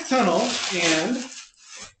ship tunnel, and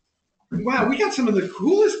wow, we got some of the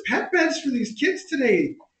coolest pet beds for these kids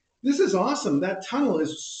today. This is awesome. That tunnel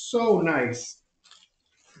is so nice.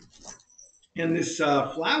 And this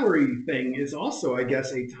flowery thing is also, I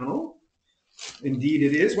guess, a tunnel. Indeed,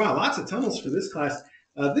 it is. Wow, lots of tunnels for this class.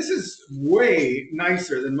 This is way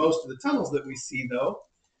nicer than most of the tunnels that we see, though.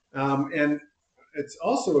 And it's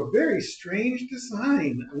also a very strange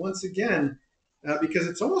design. Once again, because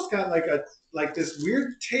it's almost got like this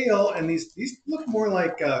weird tail, and these look more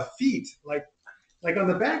like feet, like on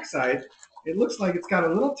the backside. It looks like it's got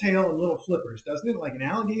a little tail and little flippers, doesn't it? Like an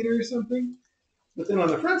alligator or something. But then on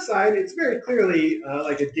the front side, it's very clearly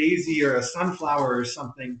like a daisy or a sunflower or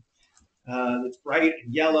something that's bright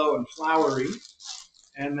and yellow and flowery.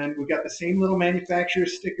 And then we've got the same little manufacturer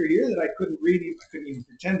sticker here that I couldn't read. I couldn't even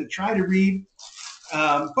pretend to try to read.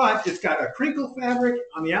 But it's got a crinkle fabric.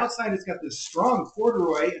 On the outside, it's got this strong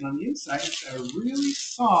corduroy. And on the inside, it's got a really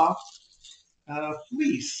soft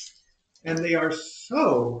fleece. And they are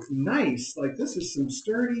so nice. Like, this is some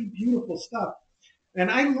sturdy, beautiful stuff.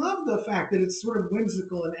 And I love the fact that it's sort of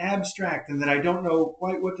whimsical and abstract and that I don't know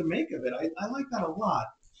quite what to make of it. I like that a lot.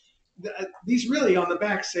 These really on the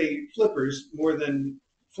back say flippers more than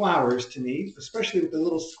flowers to me, especially with the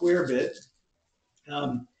little square bit.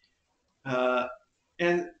 Um, uh,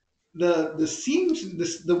 and the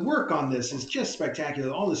seams, the work on this is just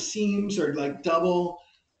spectacular. All the seams are like double,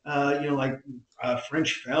 like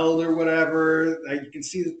French felt or whatever. You can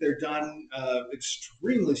see that they're done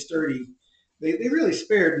extremely sturdy. They really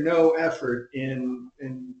spared no effort in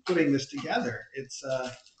putting this together. It's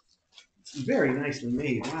very nicely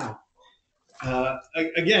made. Wow.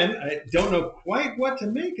 Again, I don't know quite what to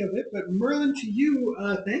make of it, but Merlin, to you,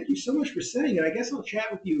 thank you so much for sending it. I guess I'll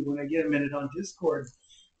chat with you when I get a minute on Discord.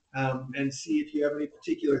 and see if you have any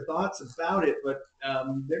particular thoughts about it. But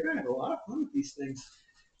they're going to have a lot of fun with these things.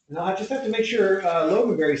 And I just have to make sure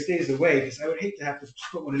Loganberry stays away because I would hate to have to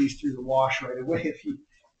put one of these through the wash right away if he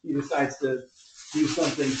decides to do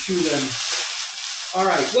something to them. All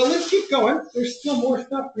right, well, let's keep going. There's still more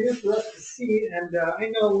stuff here for us to see, and I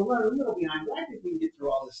know we're running a little behind, but I think we can get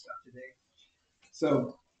through all this stuff today.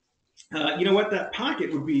 So, you know what? That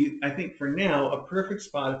pocket would be, I think, for now, a perfect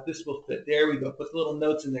spot if this will fit. There we go. Put the little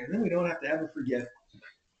notes in there, and then we don't have to ever forget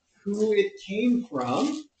who it came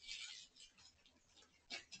from.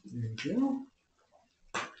 There we go.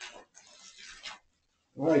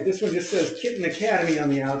 All right, this one just says Kitten Academy on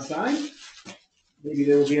the outside. Maybe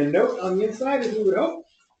there will be a note on the inside, as we would hope.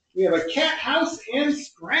 We have a cat house and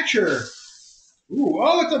scratcher. Ooh,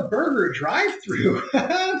 oh, it's a burger drive-through.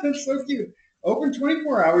 That's so cute. Open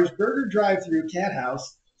 24 hours, burger drive-through, cat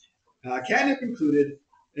house, catnip included,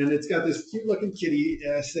 and it's got this cute-looking kitty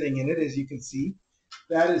sitting in it, as you can see.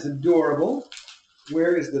 That is adorable.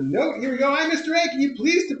 Where is the note? Here we go. Hi, Mr. A. Can you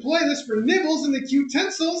please deploy this for Nibbles and the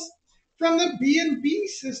Cutensils from the B&B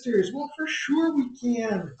sisters? Well, for sure we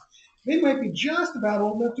can. They might be just about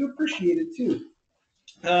old enough to appreciate it, too.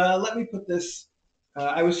 Let me put this.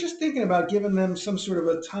 I was just thinking about giving them some sort of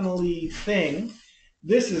a tunnel-y thing.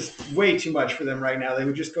 This is way too much for them right now. They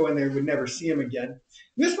would just go in there and would never see them again.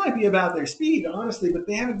 This might be about their speed, honestly, but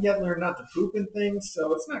they haven't yet learned not to poop and things,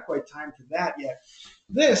 so it's not quite time for that yet.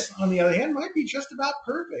 This, on the other hand, might be just about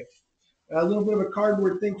perfect. A little bit of a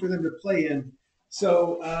cardboard thing for them to play in.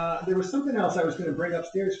 So there was something else I was going to bring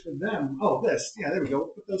upstairs for them. Oh, this. Yeah, there we go. We'll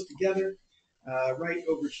put those together right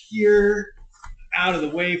over here, out of the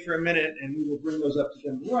way for a minute, and we will bring those up to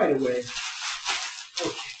them right away.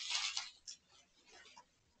 Okay.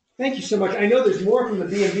 Thank you so much. I know there's more from the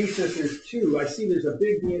B&B Sisters, too. I see there's a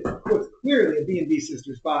big, clearly a B&B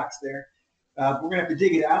Sisters box there. We're going to have to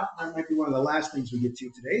dig it out. That might be one of the last things we get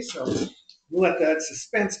to today, so we'll let that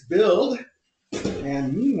suspense build.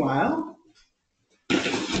 And meanwhile,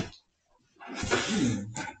 this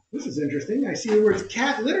is interesting. I see the words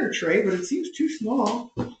cat litter tray, but it seems too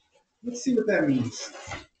small. Let's see what that means.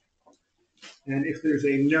 And if there's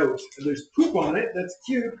a note, there's poop on it. That's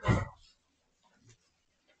cute.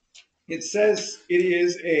 It says it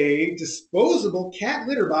is a disposable cat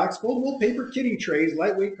litter box, foldable paper kitty trays,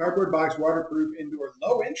 lightweight cardboard box, waterproof, indoor,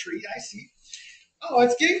 low entry. I see. Oh,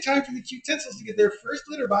 it's game time for the Cutensils to get their first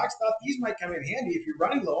litter box. Thought these might come in handy if you're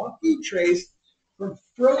running low on food trays from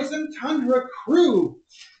Frozen Tundra Crew.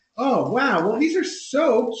 Oh, wow. Well, these are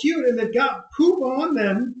so cute, and they've got poop on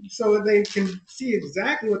them so they can see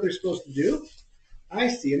exactly what they're supposed to do. I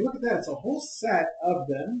see. And look at that. It's a whole set of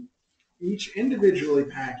them, each individually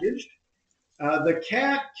packaged. The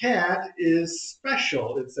cat is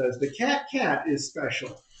special, it says. The cat is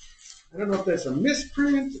special. I don't know if that's a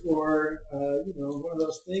misprint or, one of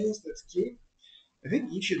those things that's cute. I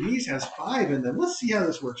think each of these has 5 in them. Let's see how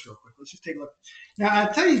this works real quick. Let's just take a look. Now,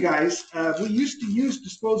 I'll tell you guys, we used to use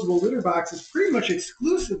disposable litter boxes pretty much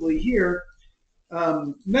exclusively here.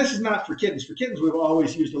 This is not for kittens. For kittens, we've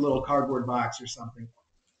always used a little cardboard box or something.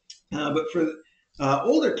 But for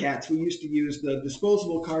older cats, we used to use the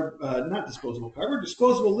disposable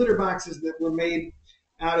disposable litter boxes that were made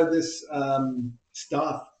out of this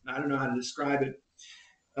stuff. I don't know how to describe it.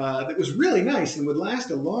 That was really nice and would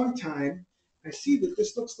last a long time. I see that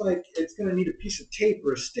this looks like it's going to need a piece of tape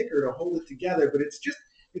or a sticker to hold it together, but it's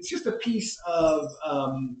just a piece of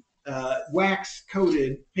wax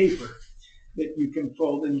coated paper that you can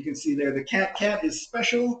fold, and you can see there the cat is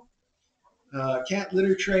special. Cat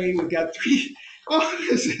litter tray. We've got 3. Oh,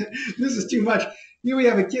 this is too much. Here we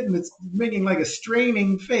have a kitten that's making like a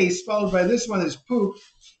straining face, followed by this one is poop.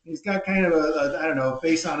 He's got kind of a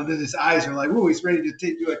face on it. Then his eyes are like, whoa, he's ready to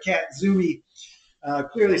do a cat zoomy.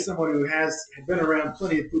 Clearly someone who has been around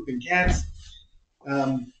plenty of pooping cats.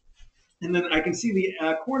 And then I can see the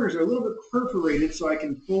corners are a little bit perforated, so I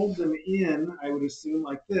can fold them in, I would assume,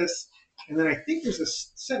 like this. And then I think there's a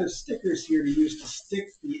set of stickers here to use to stick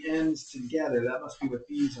the ends together. That must be what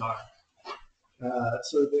these are.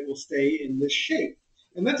 So they will stay in this shape.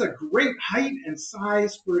 And that's a great height and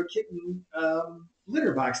size for a kitten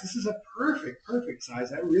litter box. This is a perfect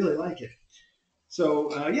size. I really like it.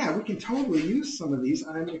 So yeah, we can totally use some of these.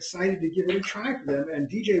 I'm excited to give it a try for them. And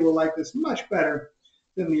DJ will like this much better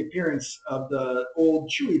than the appearance of the old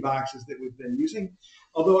Chewy boxes that we've been using.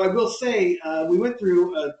 Although I will say, we went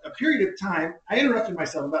through a period of time. I interrupted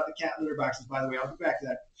myself about the cat litter boxes, by the way. I'll get back to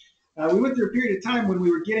that. We went through a period of time when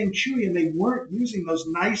we were getting Chewy and they weren't using those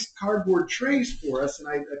nice cardboard trays for us, and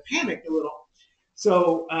I panicked a little.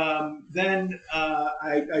 So then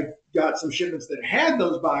I got some shipments that had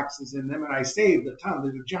those boxes in them, and I saved a ton.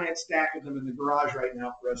 There's a giant stack of them in the garage right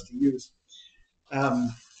now for us to use.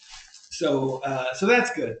 Um, so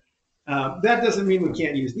that's good. That doesn't mean we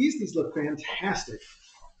can't use these. These look fantastic.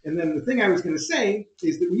 And then the thing I was going to say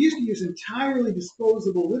is that we used to use entirely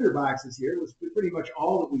disposable litter boxes here. It was pretty much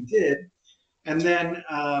all that we did. And then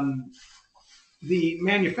the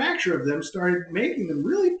manufacturer of them started making them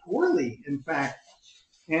really poorly, in fact.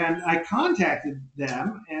 And I contacted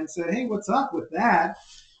them and said, hey, what's up with that?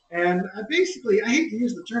 And I hate to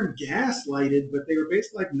use the term gaslighted, but they were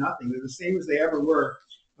basically like nothing. They're the same as they ever were.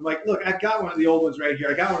 I'm like, look, I've got one of the old ones right here.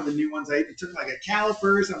 I got one of the new ones. I took like a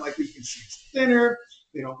calipers. I'm like, you can see it's thinner.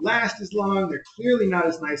 They don't last as long. They're clearly not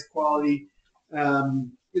as nice quality.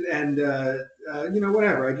 Whatever.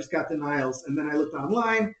 I just got denials. And then I looked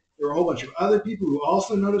online. There were a whole bunch of other people who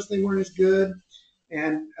also noticed they weren't as good.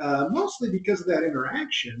 And mostly because of that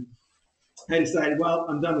interaction, I decided, well,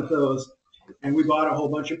 I'm done with those. And we bought a whole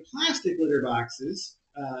bunch of plastic litter boxes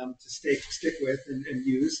to stick with and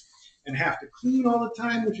use and have to clean all the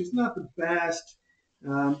time, which is not the best.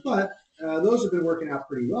 But those have been working out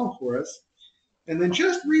pretty well for us. And then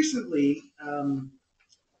just recently,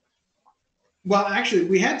 actually,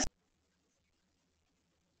 we had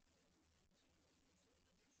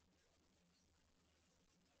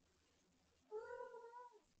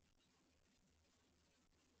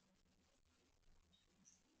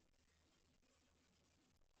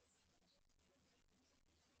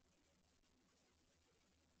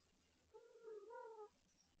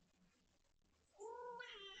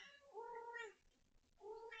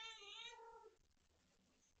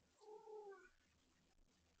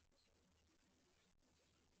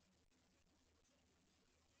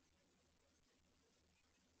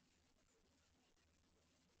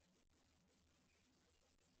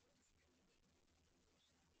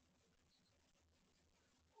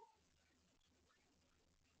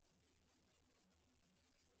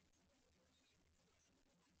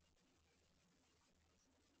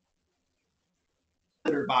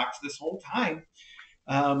litter box this whole time.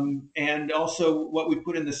 And also what we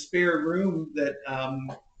put in the spare room that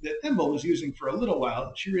Thimble was using for a little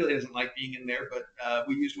while. She really doesn't like being in there, but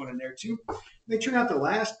we used one in there too. They turn out to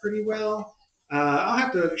last pretty well. I'll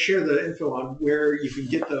have to share the info on where you can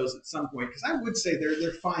get those at some point because I would say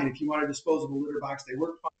they're fine if you want a disposable litter box. They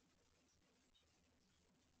work fine.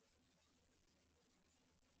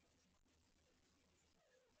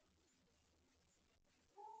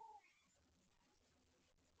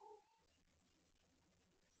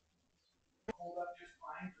 Hold up just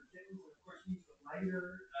fine for kittens. Of course, we use the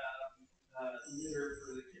lighter litter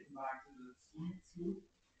for the kitten boxes, the scoop.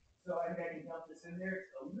 So I think I can dump this in there.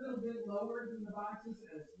 It's a little bit lower than the boxes,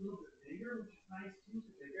 and it's a little bit bigger, which is nice too,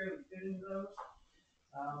 because they barely fit into those.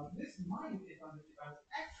 This might, if I'm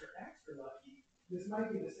extra lucky, this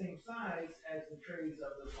might be the same size as the trays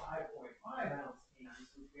of the 5.5 ounce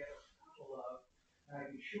cans, which we have a couple of, and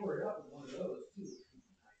I can shore it up with one of those too, which would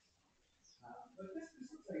be nice. But this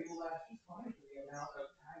looks like it will last just fine for the amount of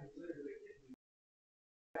time literally getting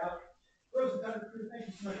out. Rose and Thunder Crew, thank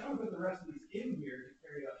you so much. I'm gonna put the rest of these in here to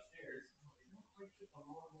carry upstairs. Oh, they don't quite fit a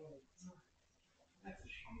long way. That's a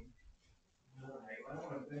shame. All right, well, I don't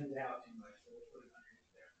want to bend out too much, so we'll put it underneath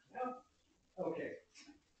there. Now, okay.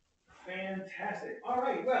 Fantastic. All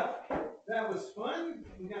right, well, that was fun.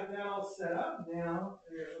 We got that all set up. Now,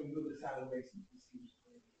 we move this out of the way so you can see what's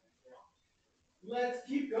going on. Let's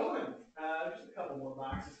keep going. Just a couple more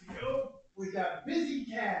boxes to go. We got Busy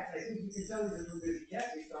Cats. I think you can tell these are from Busy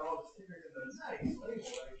Cats based on all the stickers and the nice label right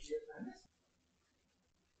here. And this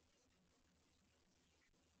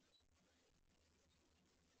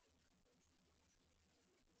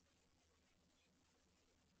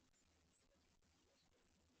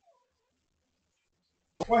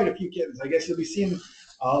quite a few kittens. I guess you'll be seeing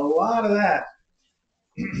a lot of that.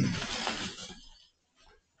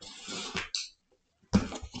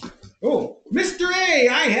 Oh, Mr. A,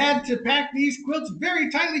 I had to pack these quilts very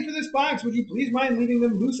tightly for this box. Would you please mind leaving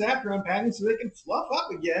them loose after unpacking so they can fluff up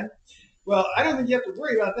again? Well, I don't think you have to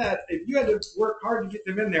worry about that. If you had to work hard to get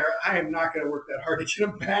them in there, I am not going to work that hard to get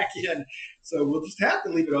them back in. So we'll just have to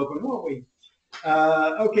leave it open, won't we?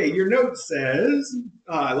 Okay, your note says,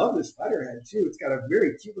 I love this letterhead too. It's got a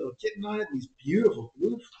very cute little kitten on it. These beautiful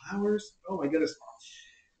blue flowers. Oh my goodness.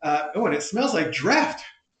 And it smells like draft.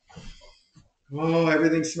 Oh,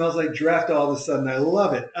 everything smells like draft all of a sudden. I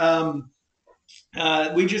love it.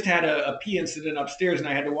 We just had a pee incident upstairs, and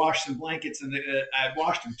I had to wash some blankets, and I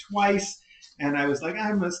washed them twice. And I was like,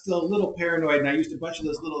 I'm still a little paranoid. And I used a bunch of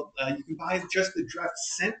those little, you can buy just the draft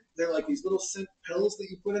scent. They're like these little scent pills that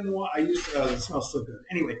you put in the water. I used, it smells so good.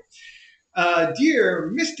 Anyway,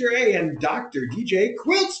 dear Mr. A and Dr. DJ,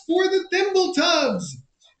 quilts for the Thimble Tubs.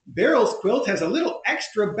 Beryl's quilt has a little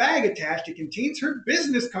extra bag attached. It contains her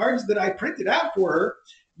business cards that I printed out for her.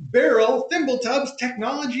 Beryl Thimbletubs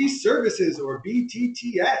Technology Services, or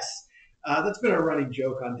BTTS. That's been a running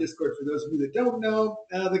joke on Discord for those of you that don't know.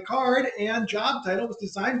 The card and job title was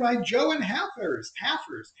designed by Joe and Haffers.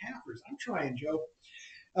 I'm trying, Joe.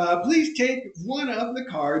 Please take one of the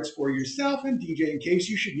cards for yourself and DJ in case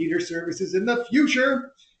you should need her services in the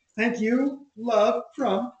future. Thank you. Love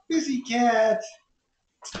from Busy Cat.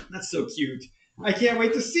 That's so cute. I can't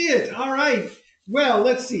wait to see it. All right. Well,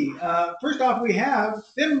 let's see. First off, we have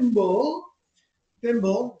Thimble.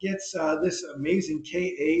 Thimble gets this amazing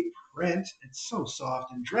KA print. It's so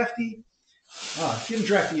soft and drafty. It's getting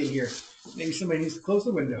drafty in here. Maybe somebody needs to close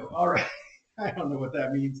the window. All right. I don't know what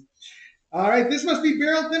that means. All right, this must be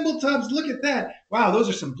Beryl Thimbletubs. Look at that. Wow, those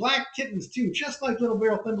are some black kittens, too, just like little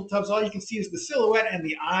Beryl Thimbletubs. All you can see is the silhouette and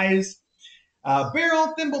the eyes.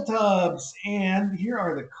 Beryl Thimbletubs. And here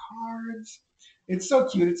are the cards. It's so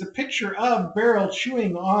cute. It's a picture of Beryl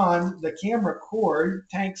chewing on the camera cord,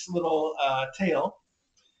 Tank's little tail.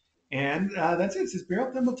 And that's it. It says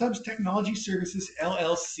Beryl Thimbletubs Technology Services,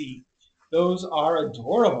 LLC. Those are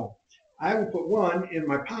adorable. I will put one in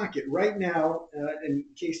my pocket right now in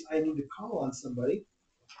case I need to call on somebody.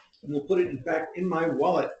 And we'll put it, in fact, in my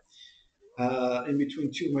wallet in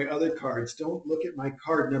between two of my other cards. Don't look at my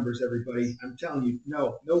card numbers, everybody. I'm telling you,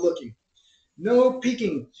 no looking. No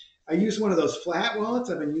peeking. I use one of those flat wallets.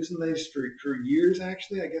 I've been using those for years,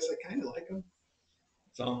 actually. I guess I kind of like them.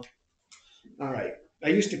 So, all right. I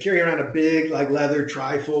used to carry around a big, like, leather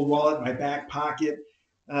trifold wallet in my back pocket.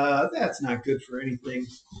 That's not good for anything.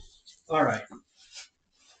 All right.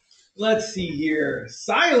 Let's see here.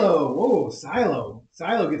 Silo. Whoa, Silo.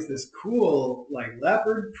 Silo gets this cool, like,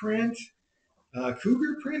 leopard print.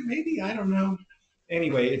 Cougar print, maybe? I don't know.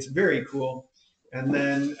 Anyway, it's very cool. And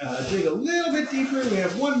then dig a little bit deeper. We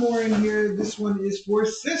have one more in here. This one is for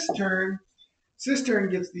Cistern. Cistern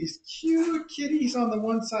gets these cute kitties on the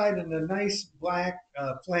one side and a nice black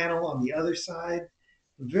flannel on the other side.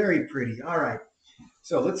 Very pretty. All right.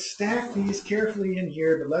 So let's stack these carefully in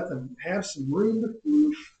here, but let them have some room to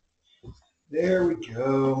poof. There we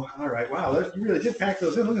go. All right. Wow, you really did pack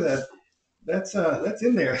those in. Look at that. That's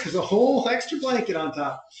in there. There's a whole extra blanket on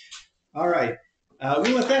top. All right.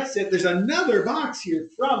 We'll let that sit. There's another box here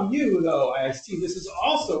from you, though. I see this is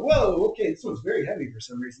also, whoa, okay, this one's very heavy for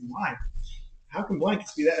some reason. Why? How can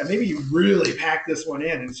blankets be that? Maybe you really packed this one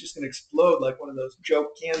in and it's just going to explode like one of those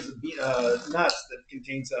joke cans of nuts that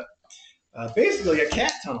contains basically a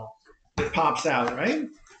cat tunnel that pops out, right?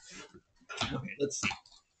 Okay, let's see.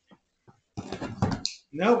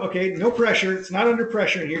 No, okay, no pressure. It's not under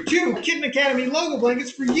pressure in here. 2 Kitten Academy logo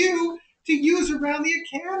blankets for you to use around the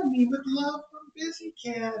academy with love from Busy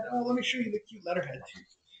Cat. Oh, let me show you the cute letterhead too.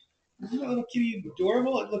 Isn't that little kitty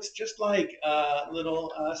adorable? It looks just like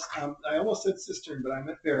little, I almost said Cistern, but I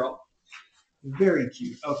meant Beryl. Very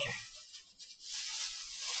cute. Okay.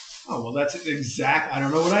 Oh, well, that's exact. I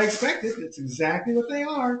don't know what I expected. It's exactly what they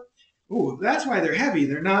are. Oh, that's why they're heavy.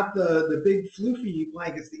 They're not the big floofy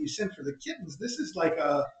blankets that you sent for the kittens. This is like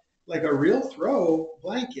a real throw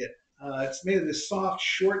blanket. It's made of this soft,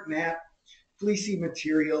 short nap, fleecy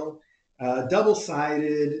material.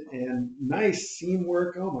 Double-sided and nice seam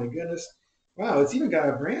work. Oh my goodness. Wow, it's even got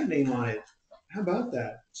a brand name on it. How about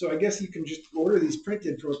that? So I guess you can just order these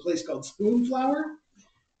printed from a place called Spoonflower.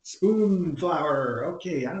 Spoonflower.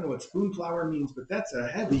 Okay, I don't know what Spoonflower means, but that's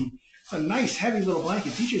a nice heavy little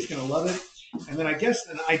blanket. DJ's going to love it. And then I guess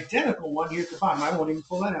an identical one here at the bottom. I won't even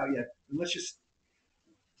pull that out yet. And let's just,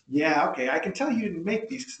 yeah, okay. I can tell you didn't make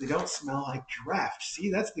these because they don't smell like draft.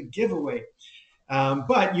 See, that's the giveaway.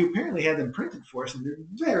 But you apparently had them printed for us, and they're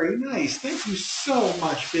very nice. Thank you so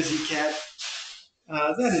much, Busy Cat.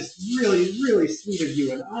 That is really, really sweet of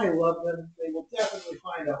you, and I love them. They will definitely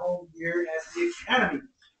find a home here at the Academy,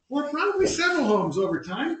 or probably several homes over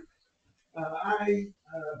time. I'm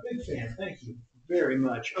a big fan. Thank you very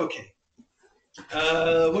much. Okay.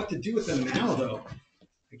 What to do with them now, though?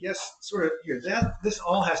 I guess sort of here. This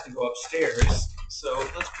all has to go upstairs. So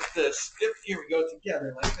let's put this, here we go,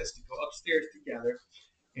 together like this to go upstairs together.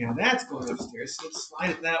 And that's going upstairs, so let's slide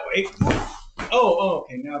it that way. Oh,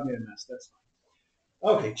 okay, now I've made a mess, that's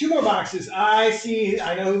fine. Okay, 2 more boxes. I see,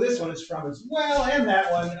 I know who this one is from as well, and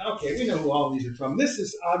that one. Okay, we know who all these are from. This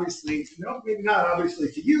is obviously, no, maybe not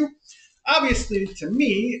obviously to you. obviously to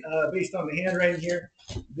me, based on the handwriting here,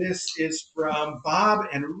 this is from Bob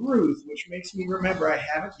and Ruth, which makes me remember I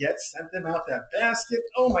haven't yet sent them out that basket.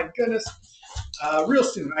 Oh my goodness. Real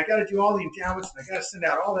soon. I got to do all the endowments and I got to send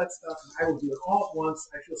out all that stuff, and I will do it all at once.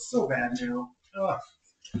 I feel so bad now.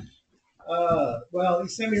 Well, you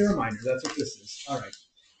sent me a reminder. That's what this is. All right.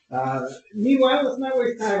 Meanwhile, let's not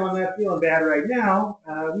waste time on that feeling bad right now.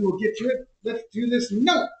 We will get to it. Let's do this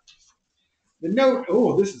note. The note,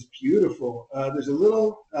 oh, this is beautiful. There's a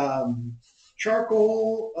little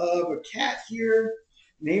charcoal of a cat here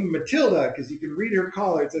named Matilda, because you can read her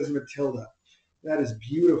collar. It says Matilda. That is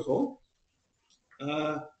beautiful.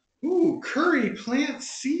 Curry plant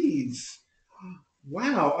seeds.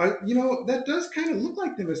 Wow. That does kind of look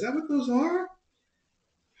like them. Is that what those are?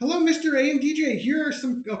 Hello, Mr. A and DJ. Here are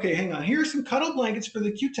some, okay, hang on. Here are some cuddle blankets for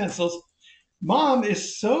the utensils. Mom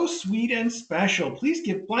is so sweet and special. Please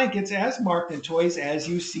give blankets as marked and toys as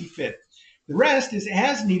you see fit. The rest is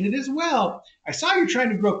as needed as well. I saw you trying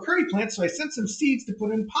to grow curry plants, so I sent some seeds to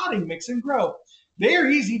put in potting mix and grow. They are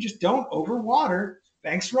easy, just don't overwater.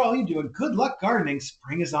 Thanks for all you do and good luck gardening.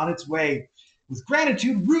 Spring is on its way. With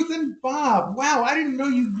gratitude, Ruth and Bob. Wow, I didn't know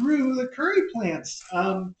you grew the curry plants.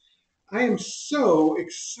 I am so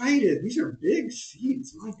excited. These are big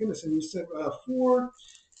seeds. My goodness. And you said 4,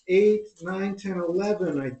 8, 9, 10,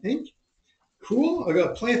 11, I think. Cool. I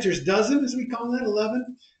got planter's dozen, as we call that,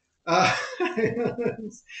 11. I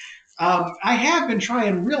have been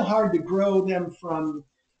trying real hard to grow them from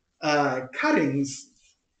cuttings.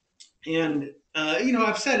 And,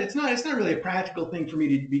 I've said it's not really a practical thing for me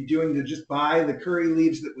to be doing to just buy the curry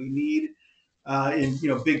leaves that we need in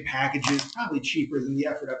big packages, probably cheaper than the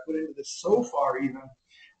effort I've put into this so far even.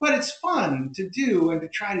 But it's fun to do and to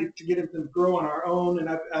try to get them to grow on our own. And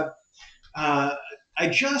I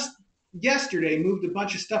just yesterday moved a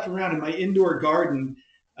bunch of stuff around in my indoor garden,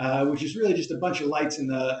 which is really just a bunch of lights in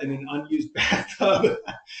an unused bathtub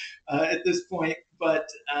at this point. But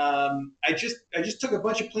I just took a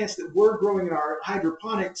bunch of plants that were growing in our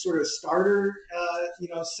hydroponic sort of starter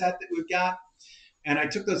set that we've got, and I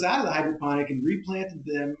took those out of the hydroponic and replanted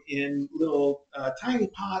them in little tiny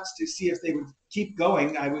pots to see if they would keep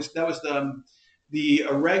going. That was the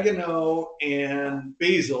oregano and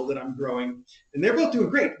basil that I'm growing, and they're both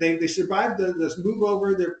doing great. They survived this move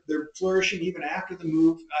over. They're flourishing even after the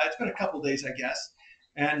move. It's been a couple days, I guess,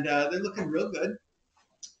 and they're looking real good.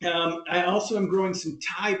 I also am growing some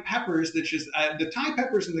Thai peppers. The Thai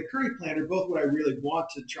peppers and the curry plant are both what I really want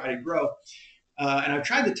to try to grow. And I've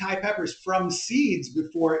tried the Thai peppers from seeds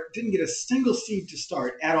before. Didn't get a single seed to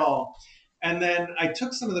start at all. And then I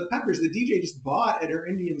took some of the peppers the DJ just bought at her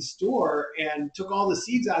Indian store and took all the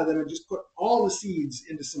seeds out of them and just put all the seeds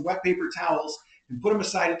into some wet paper towels and put them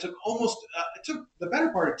aside. It took the better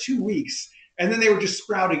part of 2 weeks. And then they were just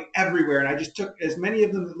sprouting everywhere. And I just took as many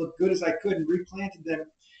of them that looked good as I could and replanted them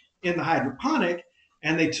in the hydroponic,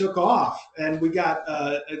 and they took off. And we got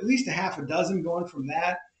at least a half a dozen going from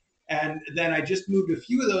that. And then I just moved a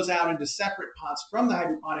few of those out into separate pots from the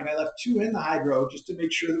hydroponic. I left 2 in the hydro just to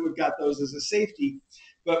make sure that we've got those as a safety.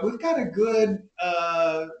 But we've got a good,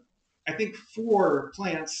 I think, 4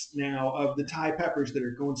 plants now of the Thai peppers that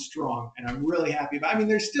are going strong. And I'm really happy about it. I mean,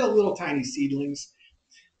 they're still little tiny seedlings,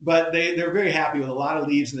 but they're very happy with a lot of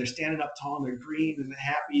leaves, and they're standing up tall, and they're green and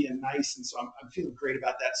happy and nice. And so I'm feeling great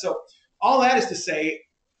about that. So all that is to say,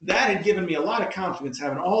 that had given me a lot of confidence,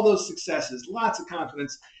 having all those successes, lots of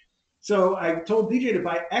confidence. So I told DJ to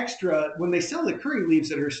buy extra. When they sell the curry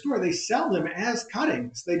leaves at her store, they sell them as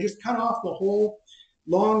cuttings. They just cut off the whole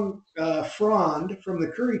long frond from the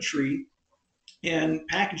curry tree and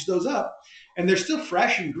package those up. And they're still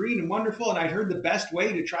fresh and green and wonderful. And I heard the best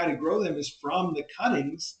way to try to grow them is from the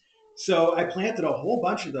cuttings. So I planted a whole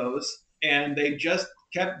bunch of those, and they just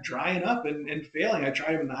kept drying up and failing. I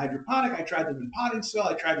tried them in the hydroponic. I tried them in potting soil.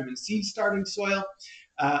 I tried them in seed starting soil.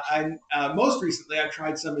 Most recently, I've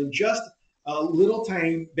tried some in just a little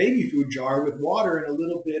tiny baby food jar with water and a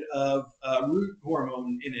little bit of root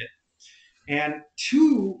hormone in it. And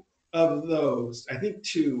I think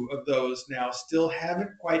two of those now still haven't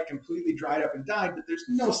quite completely dried up and died, but there's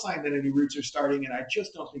no sign that any roots are starting, and I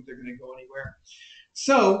just don't think they're going to go anywhere.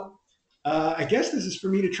 So I guess this is for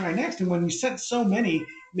me to try next. And when you sent so many,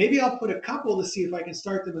 maybe I'll put a couple to see if I can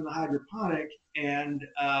start them in the hydroponic, and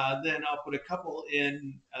then I'll put a couple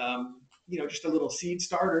in, just a little seed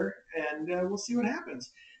starter, and we'll see what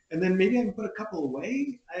happens. And then maybe I can put a couple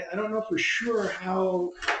away. I don't know for sure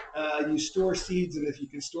how you store seeds and if you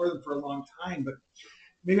can store them for a long time, but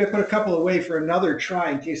maybe I put a couple away for another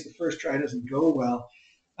try in case the first try doesn't go well.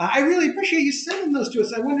 I really appreciate you sending those to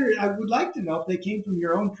us. I would like to know if they came from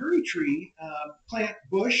your own curry tree plant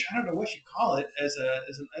bush. I don't know what you call it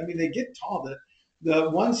I mean, they get tall. The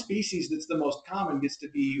one species that's the most common gets to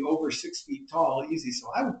be over 6 feet tall, easy. So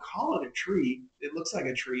I would call it a tree. It looks like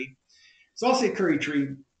a tree. So I'll say curry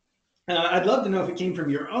tree. I'd love to know if it came from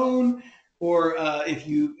your own or if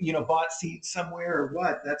you bought seeds somewhere or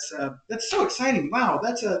what. That's so exciting. Wow,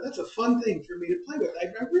 that's a fun thing for me to play with.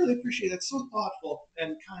 I really appreciate it. That's so thoughtful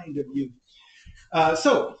and kind of you.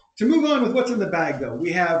 So to move on with what's in the bag, though,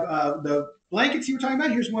 we have the blankets you were talking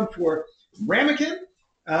about. Here's one for ramekin,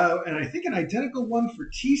 and I think an identical one for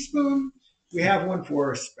teaspoon. We have one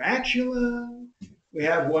for spatula. We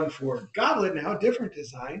have one for goblet now, different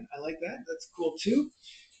design. I like that. That's cool too.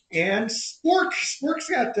 And spork. Spork's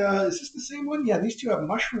got, is this the same one? Yeah, these two have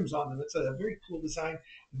mushrooms on them. It's a very cool design.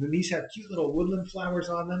 And then these have cute little woodland flowers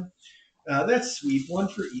on them. That's sweet. One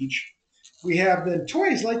for each. We have the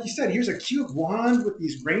toys, like you said. Here's a cute wand with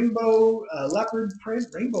these rainbow leopard print.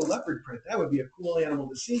 Rainbow leopard print. That would be a cool animal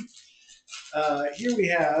to see. Here we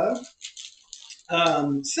have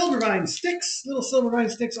silvervine sticks. Little silvervine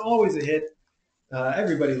sticks, always a hit.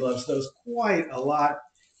 Everybody loves those quite a lot.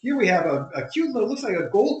 Here we have a cute little, looks like a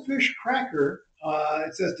goldfish cracker.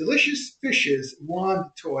 It says delicious fishes wand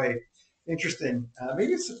toy. Interesting.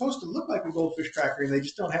 Maybe it's supposed to look like a goldfish cracker and they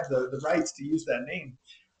just don't have the rights to use that name.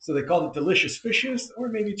 So they called it delicious fishes, or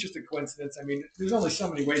maybe it's just a coincidence. I mean, there's only so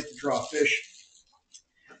many ways to draw fish.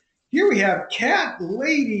 Here we have Cat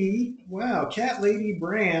Lady. Wow, Cat Lady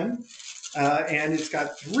brand, and it's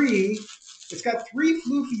got three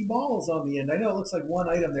floofy balls on the end. I know it looks like one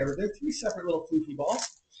item there, but they're three separate little floofy balls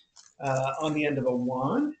on the end of a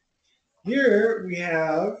wand. Here we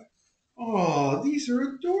have, oh, these are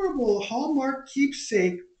adorable. Hallmark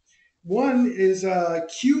keepsake. One is a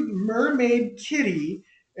cute mermaid kitty,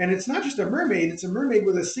 and it's not just a mermaid, it's a mermaid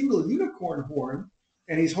with a single unicorn horn,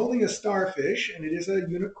 and he's holding a starfish, and it is a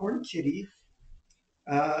unicorn kitty.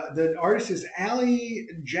 The artist is Ali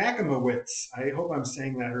Jakimowicz. I hope I'm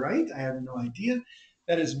saying that right. I have no idea.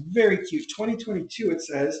 That is very cute. 2022, it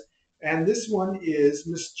says. And this one is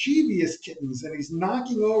Mischievous Kittens, and he's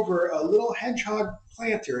knocking over a little hedgehog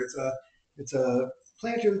planter. It's a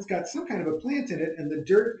planter that's got some kind of a plant in it, and the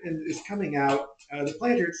dirt is coming out. The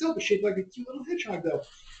planter itself is shaped like a cute little hedgehog, though.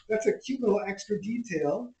 That's a cute little extra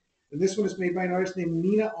detail. And this one is made by an artist named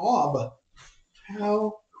Nina Aub.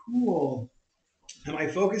 How cool. And my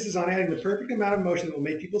focus is on adding the perfect amount of motion that will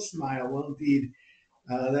make people smile. Well, indeed,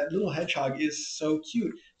 that little hedgehog is so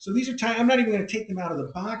cute. So these are tiny. I'm not even going to take them out of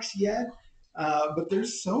the box yet, but they're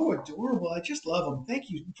so adorable. I just love them. Thank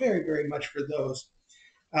you very, very much for those.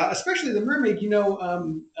 Especially the mermaid.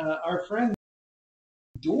 Our friend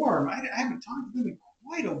Dorm. I haven't talked to them in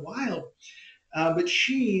quite a while, but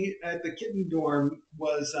she at the Kitten Dorm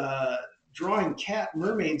was drawing cat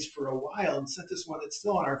mermaids for a while and sent us one that's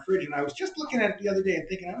still on our fridge. And I was just looking at it the other day and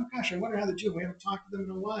thinking, oh gosh, I wonder how they're doing. We haven't talked to them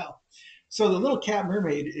in a while. So the little cat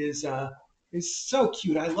mermaid is so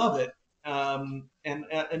cute. I love it. And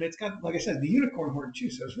it's got, like I said, the unicorn horn too.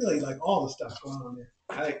 So it's really like all the stuff going on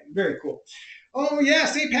there. Very cool. Oh yeah,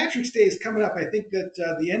 St. Patrick's Day is coming up. I think that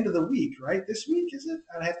the end of the week, right? This week is it?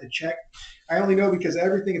 I have to check. I only know because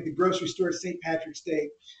everything at the grocery store is St. Patrick's Day.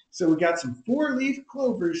 So we got some four-leaf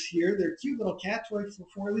clovers here. They're cute little cat toys for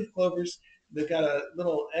four-leaf clovers. They've got a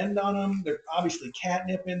little end on them. There's obviously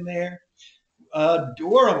catnip in there.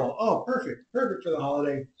 Adorable. Oh, perfect. Perfect for the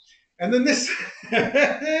holiday. And then this,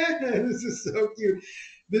 this is so cute.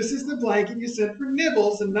 This is the blanket you sent for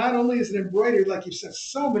Nibbles, and not only is it embroidered, like you've sent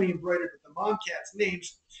so many embroidered with the mom cat's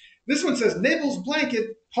names, this one says Nibbles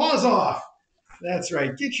blanket, paws off. That's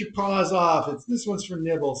right. Get your paws off. This one's for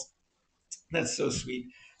Nibbles. That's so sweet.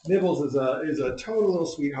 Nibbles is a total little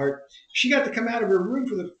sweetheart. She got to come out of her room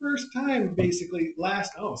for the first time, basically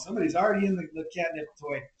last. Oh, somebody's already in the catnip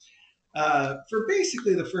toy. For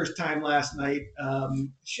basically the first time last night. I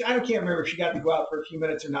can't remember if she got to go out for a few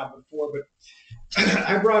minutes or not before, but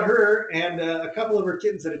I brought her and a couple of her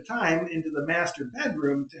kittens at a time into the master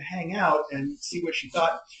bedroom to hang out and see what she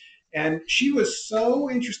thought. And she was so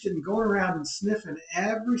interested in going around and sniffing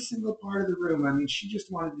every single part of the room. I mean, she just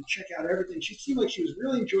wanted to check out everything. She seemed like she was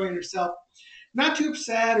really enjoying herself, not too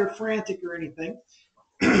sad or frantic or anything.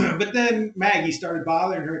 But then Maggie started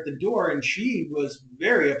bothering her at the door, and she was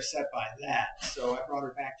very upset by that. So I brought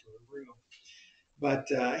her back to her room. But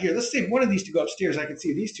here, let's see. One of these to go upstairs. I can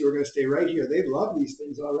see these two are going to stay right here. They love these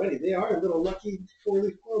things already. They are little lucky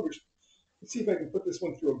four-leaf clovers. Let's see if I can put this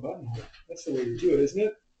one through a buttonhole. That's the way to do it, isn't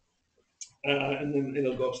it? And then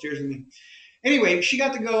it'll go upstairs. Anyway, she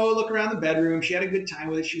got to go look around the bedroom. She had a good time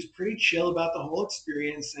with it. She was pretty chill about the whole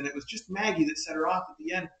experience, and it was just Maggie that set her off at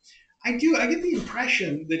the end. I get the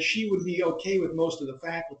impression that she would be okay with most of the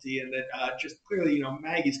faculty, and that just clearly,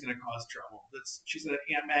 Maggie's going to cause trouble. She's an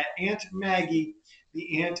Aunt Maggie,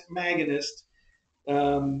 the Aunt Magonist.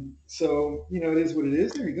 So it is what it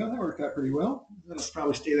is. There you go. That worked out pretty well. That'll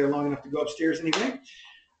probably stay there long enough to go upstairs anyway.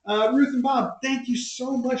 Ruth and Bob, thank you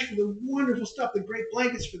so much for the wonderful stuff, the great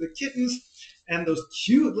blankets for the kittens, and those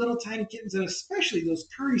cute little tiny kittens, and especially those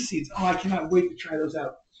curry seeds. Oh, I cannot wait to try those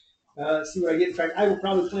out. See what I get. In fact, I will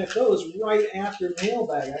probably plant those right after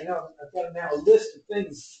mailbag. I know I've got now a list of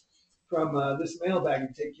things from this mailbag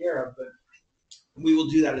to take care of, but we will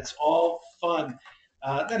do that. It's all fun.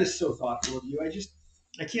 That is so thoughtful of you.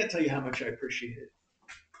 I can't tell you how much I appreciate it.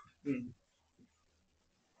 Hmm.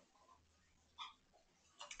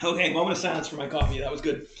 Okay, moment of silence for my coffee. That was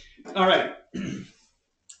good. All right.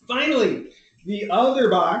 Finally, the other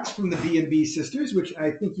box from the B&B Sisters, which I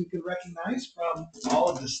think you can recognize from all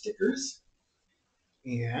of the stickers.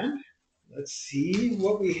 And let's see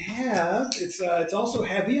what we have. It's also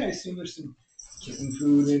heavy. I assume there's some kitten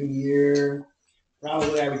food in here.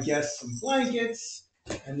 Probably, I would guess, some blankets.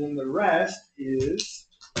 And then the rest is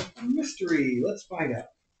a mystery. Let's find out.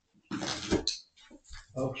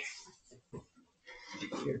 Okay.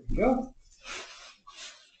 Here we go.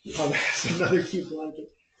 Oh, that's another cute blanket.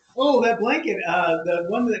 Oh, that blanket, the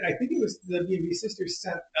one that I think it was the B&B Sisters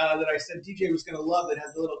sent, that I said DJ was going to love, that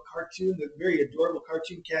has the little cartoon, the very adorable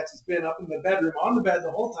cartoon cats, has been up in the bedroom on the bed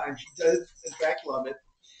the whole time. She does, in fact, love it.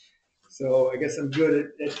 So I guess I'm good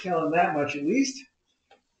at telling that much at least.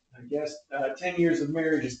 I guess 10 years of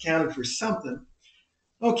marriage is counted for something.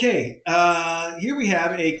 Okay, here we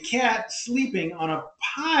have a cat sleeping on a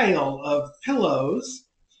pile of pillows.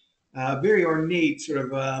 Very ornate, sort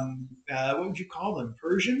of, what would you call them?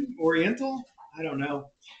 Persian? Oriental? I don't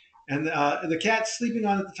know. And the cat's sleeping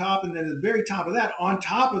on at the top, and then at the very top of that, on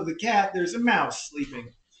top of the cat, there's a mouse sleeping.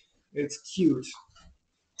 It's cute.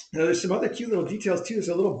 Now, there's some other cute little details, too. There's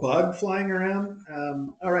a little bug flying around.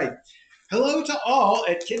 All right. Hello to all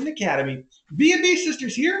at Kitten Academy. B&B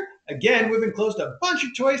Sisters here. Again, we've enclosed a bunch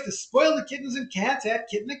of toys to spoil the kittens and cats at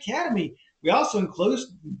Kitten Academy. We also enclosed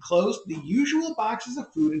the usual boxes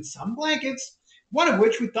of food and some blankets, one of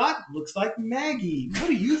which we thought looks like Maggie. What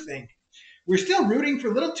do you think? We're still rooting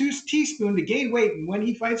for Little Teaspoon to gain weight when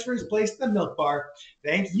he fights for his place at the milk bar.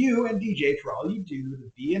 Thank you and DJ for all you do. The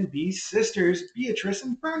B&B Sisters, Beatrice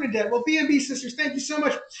and Bernadette. Well, B&B Sisters, thank you so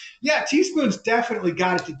much. Yeah, Teaspoon's definitely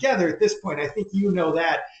got it together at this point. I think you know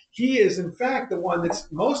that. He is, in fact, the one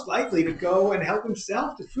that's most likely to go and help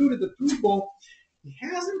himself to food at the food bowl. He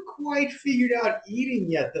hasn't quite figured out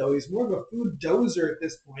eating yet, though. He's more of a food dozer at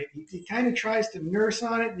this point. He kind of tries to nurse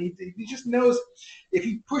on it, and he just knows if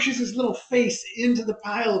he pushes his little face into the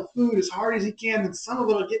pile of food as hard as he can, then some of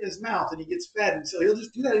it will get in his mouth, and he gets fed. And so he'll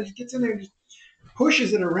just do that. He just gets in there and just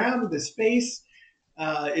pushes it around with his face.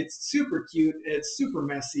 It's super cute. It's super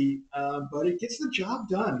messy, but it gets the job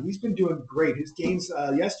done. He's been doing great. His games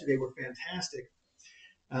yesterday were fantastic.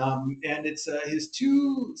 And it's his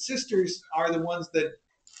two sisters are the ones that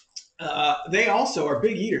they also are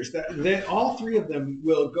big eaters. That all three of them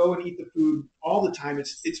will go and eat the food all the time.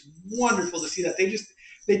 It's wonderful to see that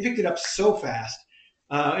they picked it up so fast.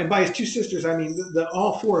 And by his two sisters, I mean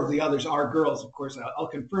all four of the others are girls. Of course, I'll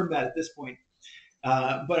confirm that at this point.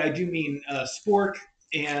 But I do mean Spork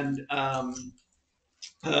and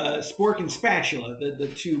Spork and Spatula, the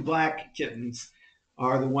two black kittens,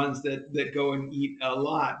 are the ones that go and eat a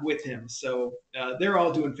lot with him. So they're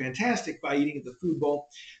all doing fantastic by eating at the food bowl.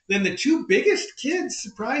 Then the two biggest kids,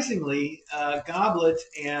 surprisingly, Goblet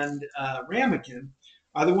and Ramekin,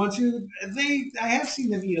 are the ones who I have seen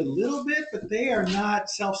them eat a little bit, but they are not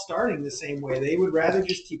self-starting the same way. They would rather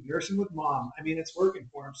just keep nursing with mom. I mean, it's working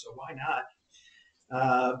for them, so why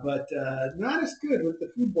not? But not as good with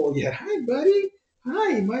the food bowl yet. Hi, buddy.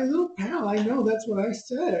 Hi, my little pal. I know that's what I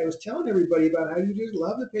said. I was telling everybody about how you just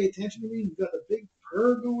love to pay attention to me. You've got the big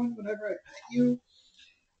purr going whenever I pet you.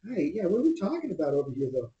 Hey, yeah, what are we talking about over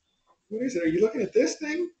here, though? What is it? Are you looking at this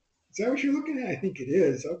thing? Is that what you're looking at? I think it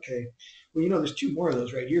is. Okay. Well, there's two more of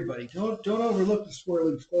those right here, buddy. Don't overlook the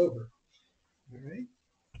swirly clover. All right.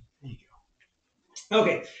 There you go.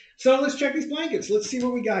 Okay, so let's check these blankets. Let's see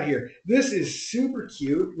what we got here. This is super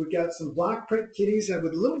cute. We've got some block print kitties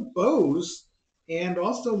with little bows and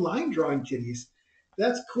also line drawing kitties.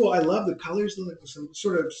 That's cool. I love the colors, some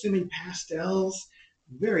sort of semi-pastels.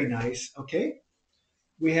 Very nice. Okay.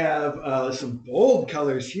 We have some bold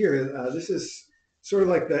colors here. This is sort of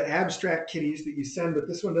like the abstract kitties that you send, but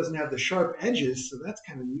this one doesn't have the sharp edges, so that's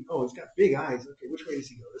kind of neat. Oh, it's got big eyes. Okay, which way does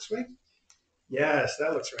he go? This way? Yes,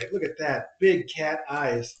 that looks right. Look at that. Big cat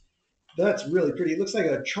eyes. That's really pretty. It looks like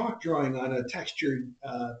a chalk drawing on a textured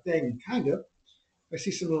thing, kind of. I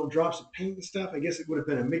see some little drops of paint and stuff. I guess it would have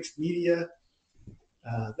been a mixed media.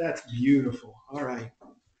 That's beautiful. All right,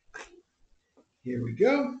 here we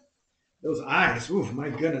go. Those eyes. Ooh, my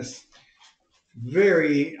goodness.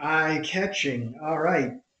 Very eye-catching. All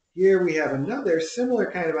right. Here we have another similar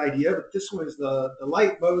kind of idea, but this one is the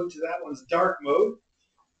light mode to that one's dark mode.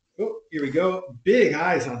 Oh, here we go. Big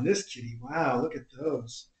eyes on this kitty. Wow, look at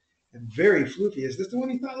those. And very floofy. Is this the one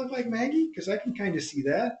you thought looked like Maggie? Because I can kind of see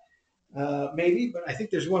that. Maybe, but I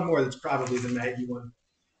think there's one more that's probably the Maggie one.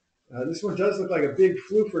 This one does look like a big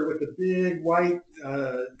floofer with a big white,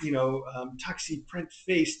 tuxie print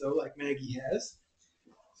face, though, like Maggie has.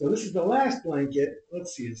 So this is the last blanket.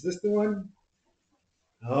 Let's see, is this the one?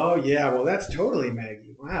 Oh, yeah, well, that's totally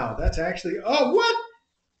Maggie. Wow, that's actually, oh, what?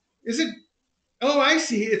 Is it? Oh, I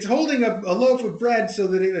see. It's holding a loaf of bread so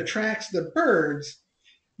that it attracts the birds.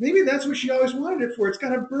 Maybe that's what she always wanted it for. It's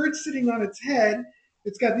got a bird sitting on its head.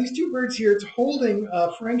 It's got these two birds here. It's holding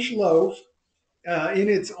a French loaf in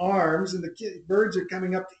its arms, and the birds are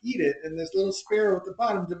coming up to eat it. And this little sparrow at the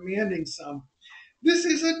bottom demanding some. This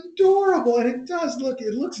is adorable, and it does look.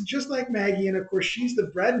 It looks just like Maggie, and of course she's the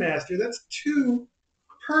bread master. That's too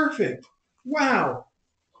perfect. Wow,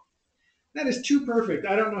 that is too perfect.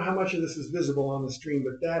 I don't know how much of this is visible on the stream,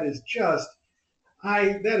 but that is just.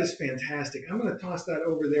 That is fantastic. I'm going to toss that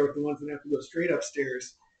over there with the ones that have to go straight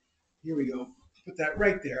upstairs. Here we go. Put that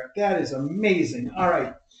right there. That is amazing. All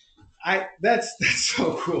right. That's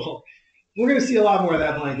so cool. We're going to see a lot more of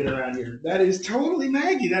that blanket around here. That is totally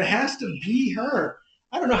Maggie. That has to be her.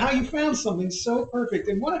 I don't know how you found something so perfect.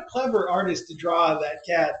 And what a clever artist to draw that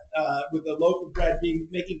cat with the loaf of bread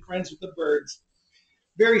making friends with the birds.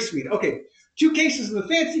 Very sweet. Okay, 2 cases of the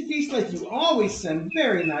Fancy Feast like you always send.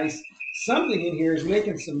 Very nice. Something in here is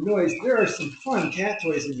making some noise. There are some fun cat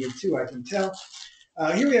toys in here too, I can tell.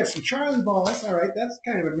 Here we have some Charlie balls. All right, that's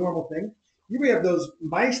kind of a normal thing. Here we have those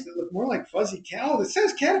mice that look more like fuzzy cat. Oh, it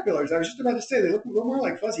says caterpillars. I was just about to say they look a little more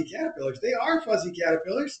like fuzzy caterpillars. They are fuzzy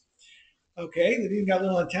caterpillars. Okay, they've even got a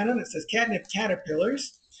little antenna that says catnip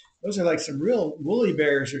caterpillars. Those are like some real woolly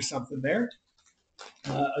bears or something there.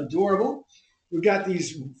 Adorable. We've got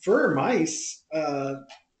these fur mice.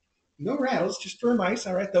 No rattles, just fur mice.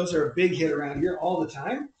 All right, those are a big hit around here all the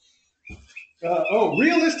time.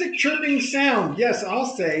 Realistic chirping sound. Yes, I'll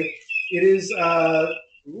say it is.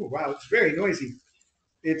 Ooh, wow, it's very noisy.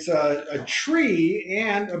 It's a tree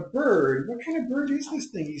and a bird. What kind of bird is this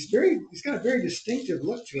thing? He's got a very distinctive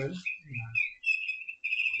look to him.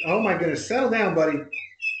 Oh my goodness, settle down, buddy.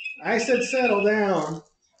 I said settle down.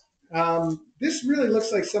 This really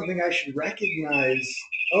looks like something I should recognize.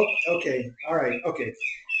 Oh, okay, all right, okay.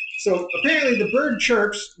 So apparently the bird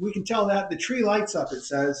chirps. We can tell that the tree lights up. It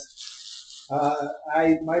says.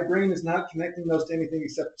 My brain is not connecting those to anything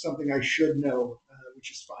except something I should know,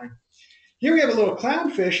 which is fine. Here we have a little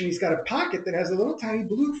clownfish, and he's got a pocket that has a little tiny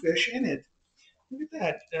blue fish in it. Look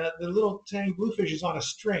at that. The little tiny blue fish is on a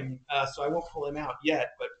string, so I won't pull him out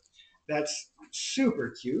yet, but that's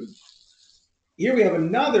super cute. Here we have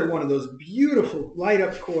another one of those beautiful light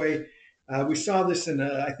up koi. We saw this in,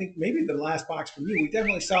 I think, maybe the last box from you. We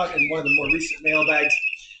definitely saw it in one of the more recent mailbags.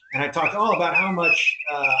 And I talked all about how much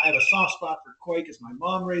I have a soft spot for koi because my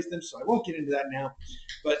mom raised them, so I won't get into that now.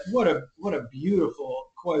 But what a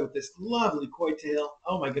beautiful koi with this lovely koi tail.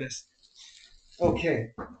 Oh my goodness. Okay.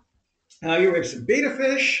 Now here we have some betta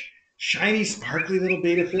fish, shiny, sparkly little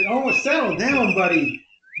betta fish. Oh, settle down, buddy.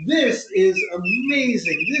 This is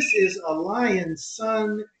amazing. This is a lion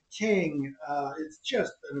sun king. It's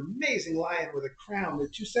just an amazing lion with a crown. They're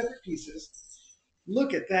 2 separate pieces.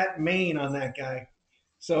 Look at that mane on that guy.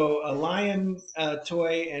 So a lion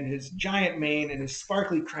toy and his giant mane and his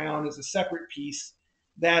sparkly crown is a separate piece.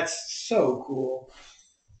 That's so cool.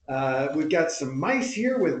 We've got some mice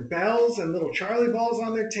here with bells and little Charlie balls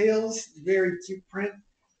on their tails. Very cute print.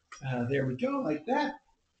 There we go, like that.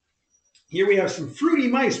 Here we have some fruity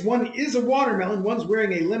mice. One is a watermelon. One's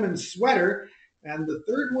wearing a lemon sweater. And the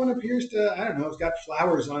third one appears to, I don't know, it's got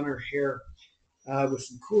flowers on her hair with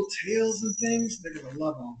some cool tails and things. They're going to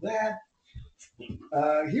love all that.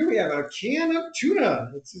 Here we have a can of tuna.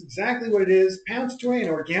 That's exactly what it is. Pounce toy and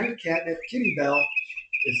organic catnip kitty bell.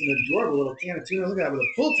 It's an adorable little can of tuna. Look at that with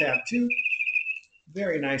a pull tab too.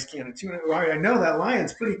 Very nice can of tuna. All right, I know that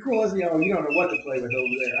lion's pretty cool, isn't he? Oh, you don't know what to play with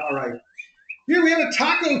over there. All right. Here we have a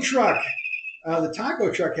taco truck. The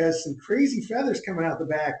taco truck has some crazy feathers coming out the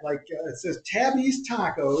back. Like it says Tabby's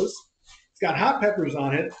Tacos. It's got hot peppers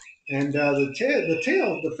on it. And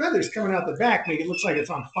the feathers coming out the back make it look like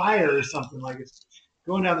it's on fire or something. Like it's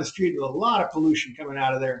going down the street with a lot of pollution coming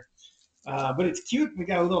out of there. But it's cute. We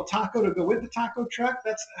got a little taco to go with the taco truck.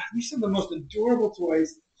 These are the most adorable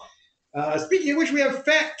toys. Speaking of which, we have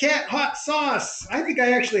Fat Cat Hot Sauce. I think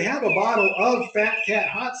I actually have a bottle of Fat Cat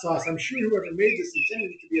Hot Sauce. I'm sure whoever made this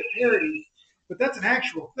intended it to be a parody, but that's an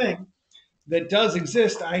actual thing that does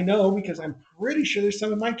exist. I know because I'm pretty sure there's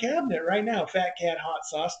some in my cabinet right now. Fat Cat Hot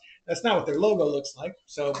Sauce. That's not what their logo looks like.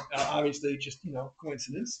 So obviously, just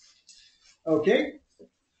coincidence. Okay.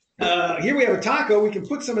 Here we have a taco. We can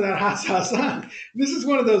put some of that hot sauce on. This is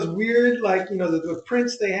one of those weird, like, the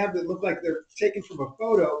prints they have that look like they're taken from a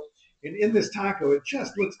photo. And in this taco, it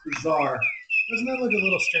just looks bizarre. Doesn't that look a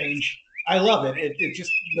little strange? I love it. It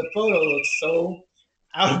just, the photo looks so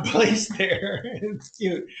out of place there. It's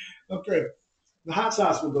cute. Okay. The hot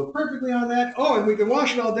sauce will go perfectly on that. Oh, and we can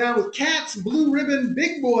wash it all down with Cat's Blue Ribbon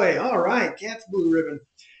Big Boy. All right, Cat's Blue Ribbon.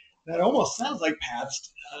 That almost sounds like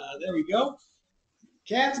Pabst. There we go.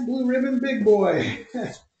 Cat's Blue Ribbon Big Boy.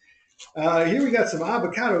 Here we got some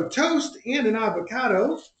avocado toast and an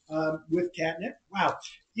avocado with catnip. Wow.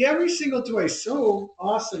 Yeah, every single toy is so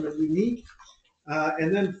awesome and unique.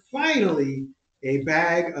 And then finally, a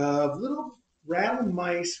bag of little rattle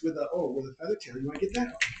mice with a feather tail. You want to get that?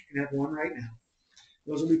 Okay, you can have one right now.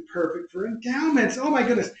 Those will be perfect for endowments. Oh my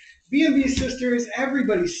goodness. B&B Sisters,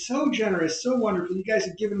 everybody's so generous, so wonderful. You guys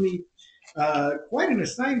have given me quite an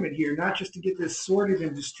assignment here, not just to get this sorted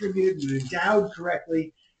and distributed and endowed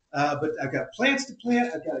correctly, but I've got plants to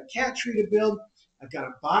plant, I've got a cat tree to build, I've got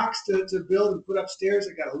a box to build and put upstairs,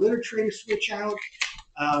 I've got a litter tray to switch out.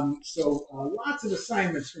 So lots of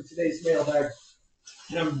assignments for today's mailbag.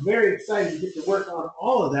 And I'm very excited to get to work on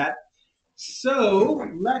all of that. So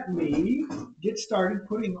let me get started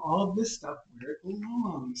putting all of this stuff where it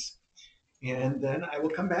belongs. And then I will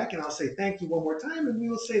come back and I'll say thank you one more time, and we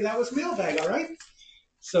will say that was mailbag, all right?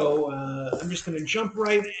 So I'm just going to jump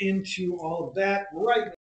right into all of that right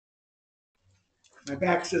now. My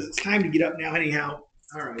back says it's time to get up now, anyhow.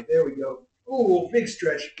 All right, there we go. Oh, big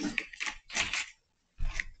stretch.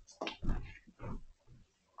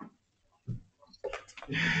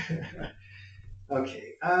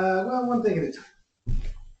 Okay, well, one thing at a time.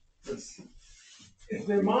 Let's see. If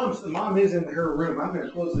the mom is in her room, I'm going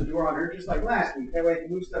to close the door on her just like last week. That way I can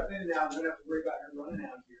move stuff in and out. I don't have to worry about her running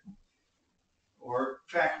out here. Or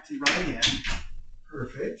faculty running in.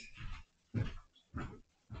 Perfect.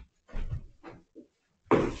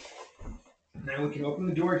 Now we can open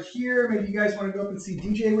the door here. Maybe you guys want to go up and see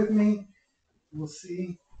DJ with me. We'll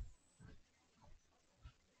see.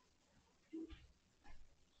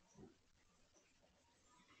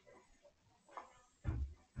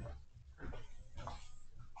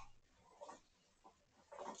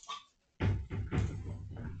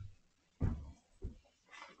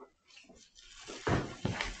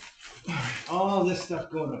 All this stuff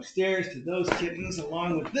going upstairs to those kittens,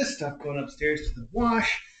 along with this stuff going upstairs to the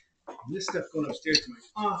wash, and this stuff going upstairs to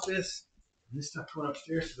my office, and this stuff going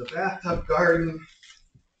upstairs to the bathtub garden.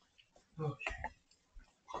 Okay.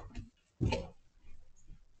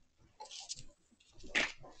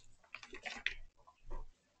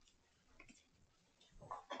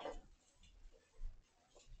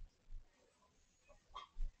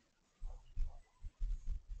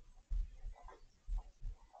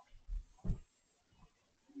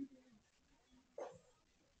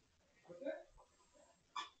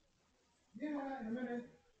 Yeah, in a minute.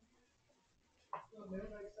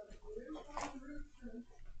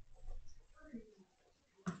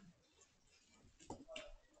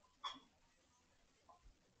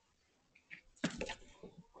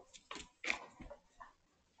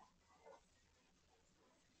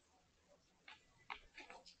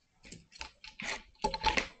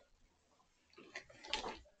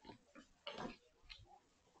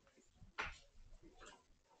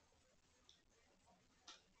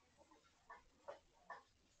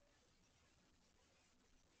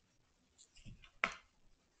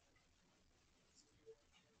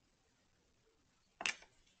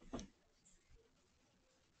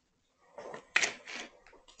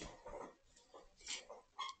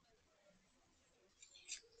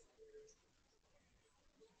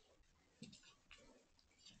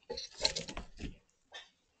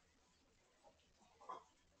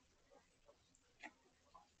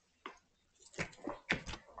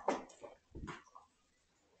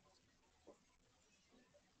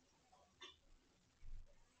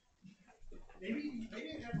 Maybe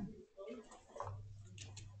it has to be closed.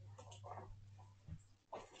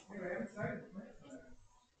 Anyway, I'm excited.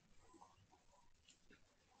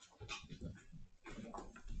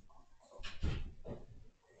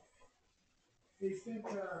 They sent, you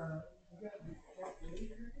got the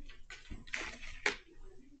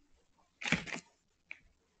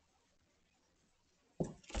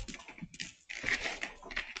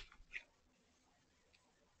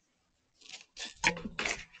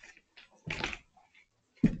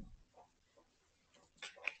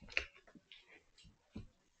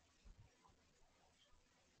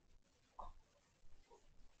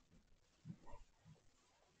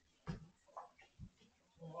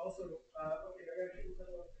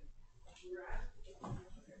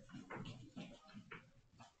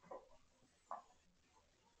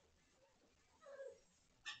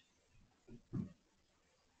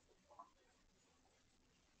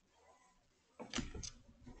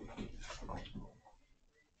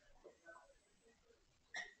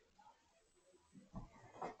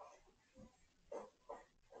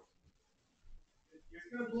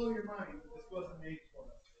going to blow your mind that this wasn't made for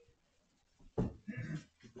us.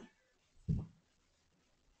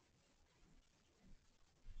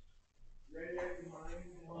 Ready out your mind?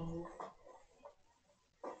 One more.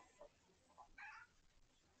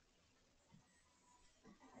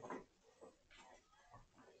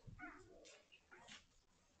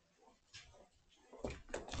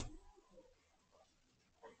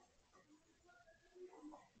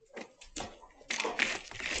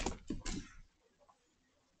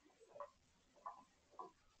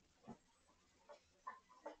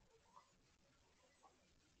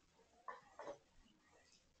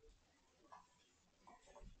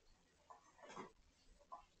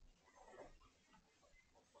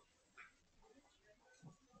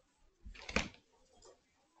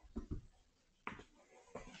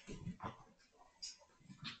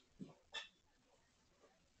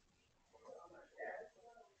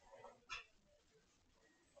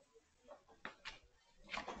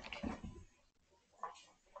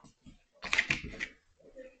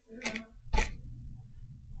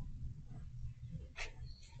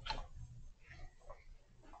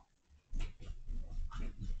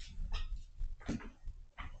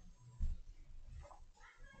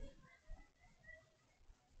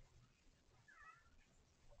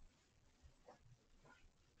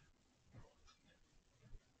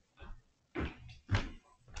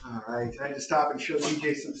 All right, I had to stop and show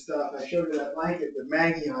DJ some stuff. I showed her that blanket with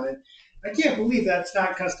Maggie on it. I can't believe that's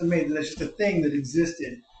not custom made. That's just a thing that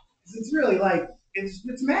existed. 'Cause it's really like it's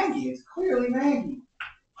Maggie. It's clearly Maggie.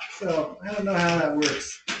 So I don't know how that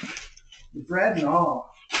works. The bread and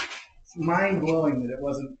all. It's mind blowing that it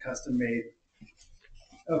wasn't custom made.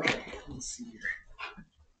 Okay, let's see here.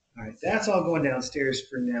 All right, that's all going downstairs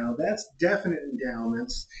for now. That's definite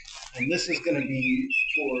endowments, and this is going to be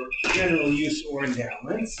for general use or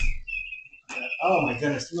endowments. Oh my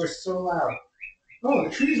goodness, you are so loud. Oh,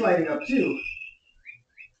 the tree's lighting up too.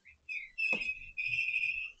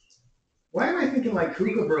 Why am I thinking like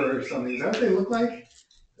kookaburra or something? Is that what they look like?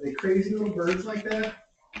 Are they crazy little birds like that?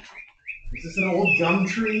 Is this an old gum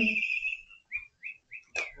tree?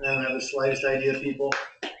 I don't have the slightest idea, people.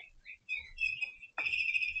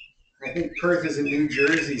 I think Perth is in New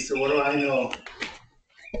Jersey, so what do I know?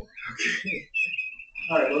 Okay.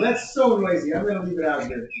 All right, well, that's so noisy. I'm going to leave it out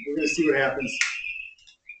here. We're going to see what happens.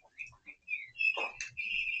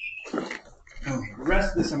 Okay, the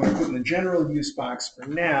rest of this I'm going to put in the general use box for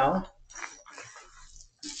now.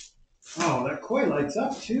 Oh, that koi lights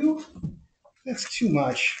up too? That's too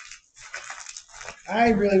much. I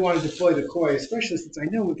really want to deploy the koi, especially since I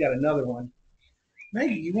know we've got another one.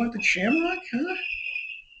 Maggie, you want the shamrock, huh?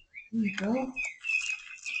 Here you go.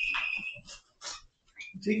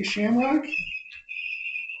 Take a shamrock.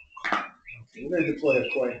 Okay, we're going to deploy a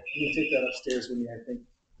koi. I'm going to take that upstairs with me, I think.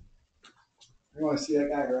 I want to see that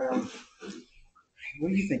guy around. What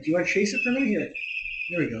do you think? Do you want to chase it for me?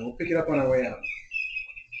 Here we go. We'll pick it up on our way out.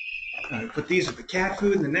 All right, put these with the cat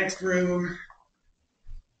food in the next room.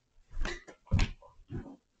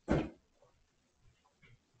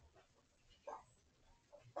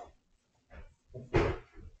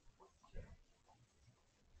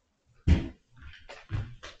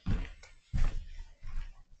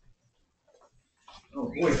 Oh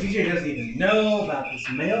boy, DJ doesn't even know about this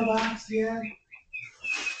mailbox yet.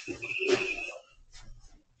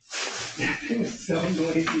 That thing is so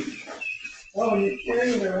noisy. Oh, you're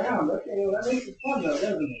carrying it around. Okay, well, that makes it fun, though,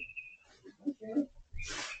 doesn't it? Okay.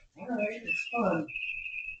 All right, it's fun.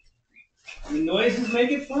 The noises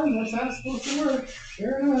make it fun. That's how it's supposed to work.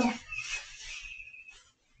 Fair enough.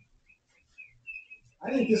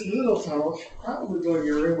 I think this little tunnel should probably go in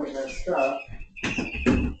your room with that stuff.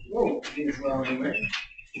 Whoa, here's wrong anyway.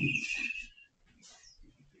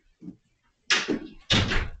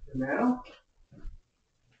 For now.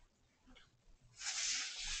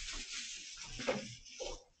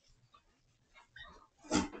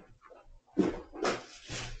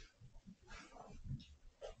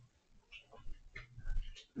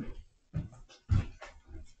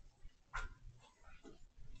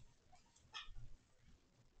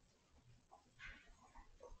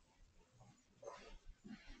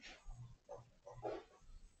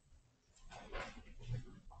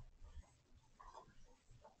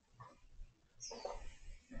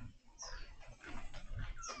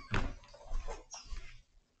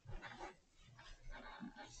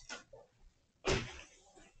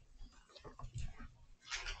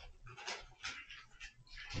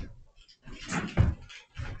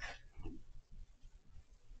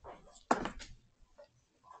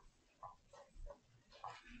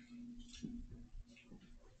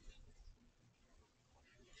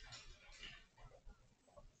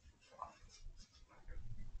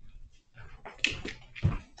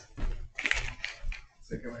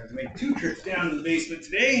 think I'm going to have to make 2 trips down to the basement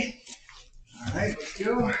today. All right, let's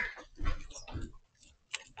go.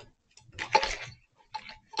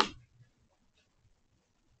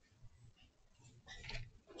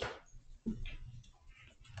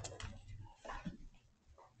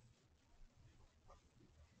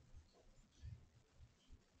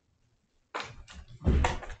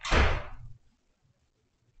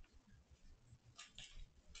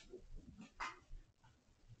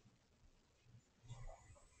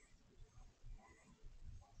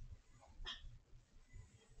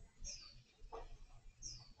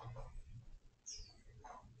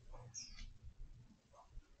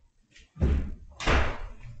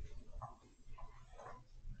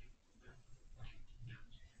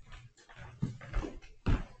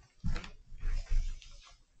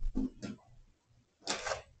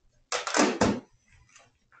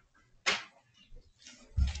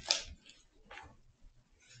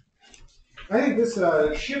 I think this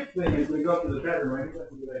ship thing is going to go up to the bedroom. I think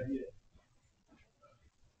that's a good idea.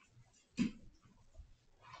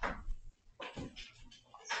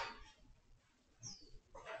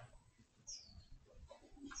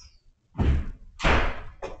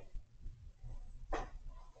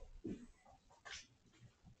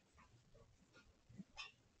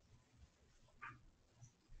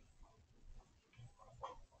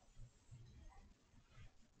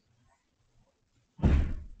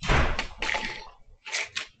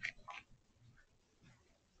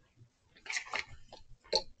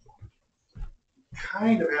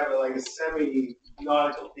 Kind of have like a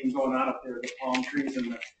semi-nautical thing going on up there with the palm trees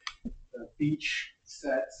and the beach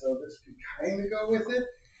set, so this could kind of go with it.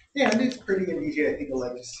 Yeah, and it's pretty, and DJ I think will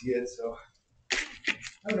like to see it, so.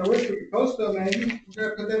 I don't know, where's your post though, Maggie?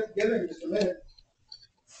 We're gonna put that together in just a minute.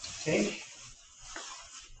 Tank.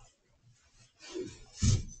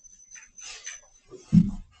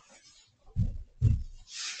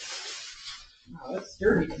 Wow, that's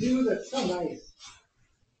sturdy too, that's so nice.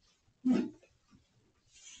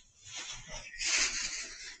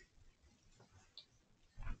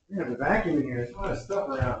 We have a vacuum in here, there's a lot of stuff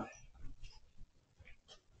around.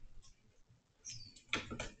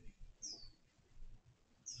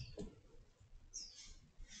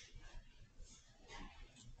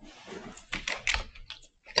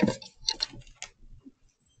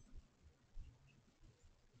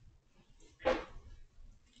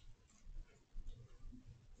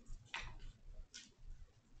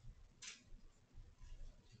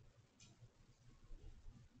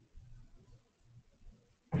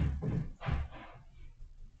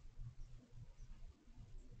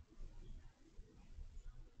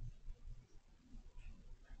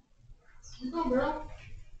 You go, girl.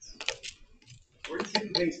 We're just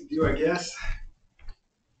getting things to do, I guess.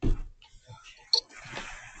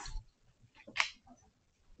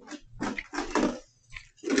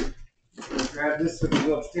 Grab this so we can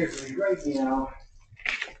go upstairs and be right now.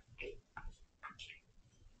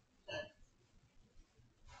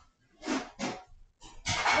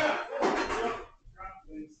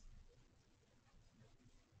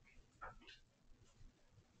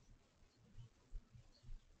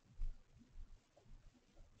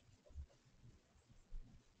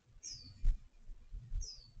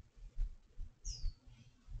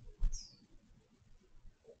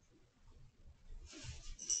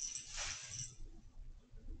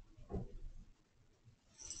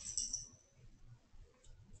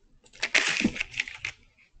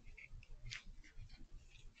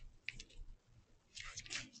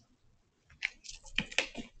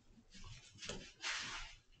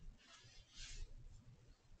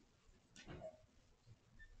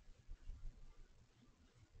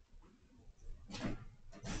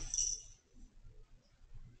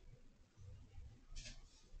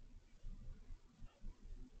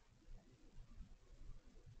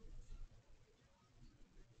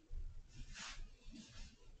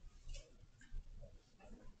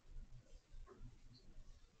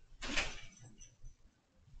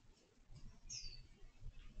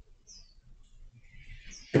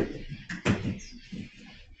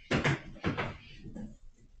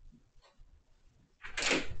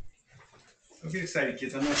 Don't get excited,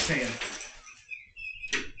 kids. I'm not saying it.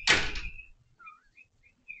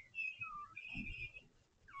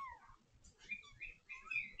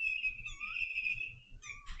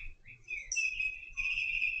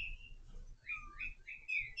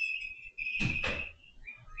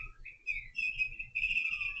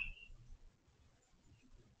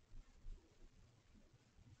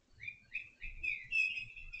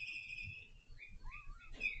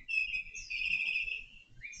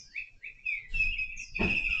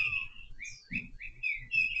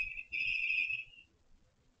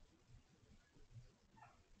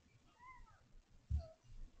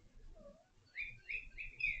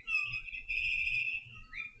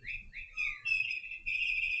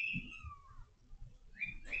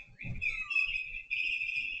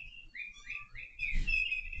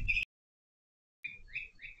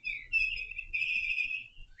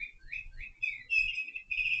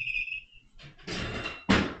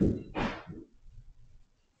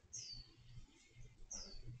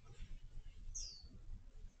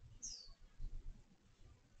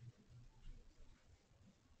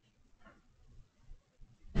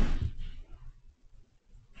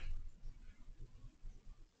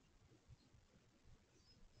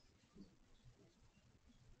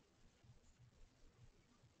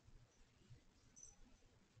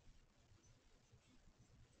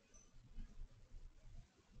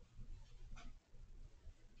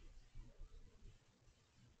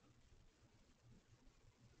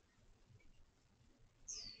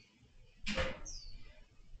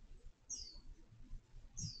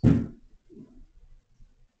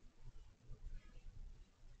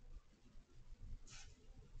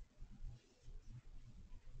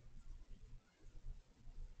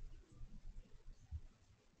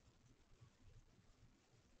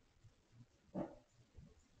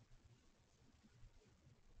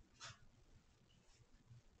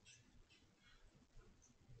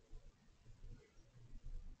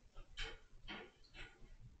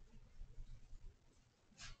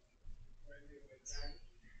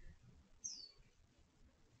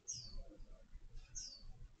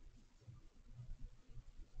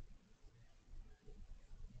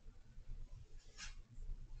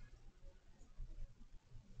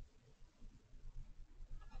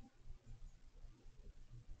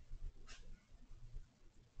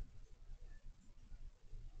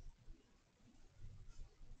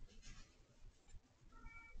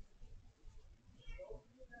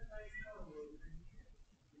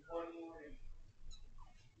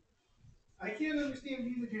 I can't understand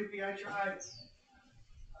either, Jiffy. I tried.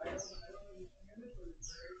 I don't understand it, but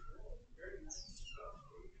it's very cool. Very nice.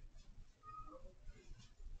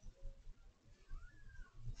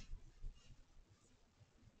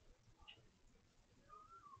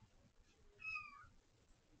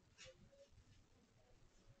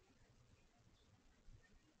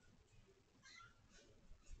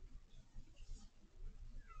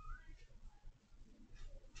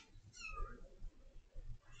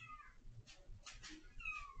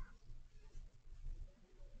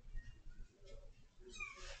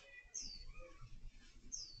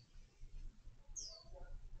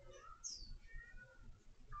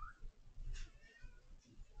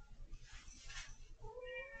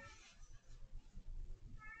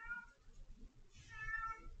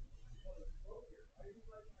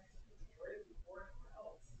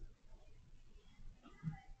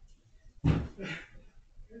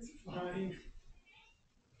 It's fine.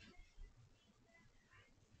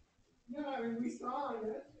 No, I mean, we saw him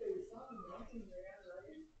yesterday. We saw him walking there,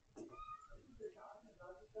 right? I think they're talking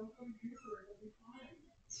about it. Don't come here, it'll be fine.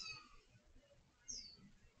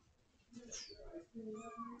 Yeah, sure. Ice cream, you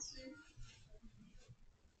have an ice cream?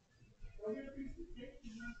 Go get a piece of cake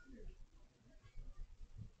and ice cream.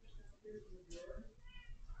 Here's the door.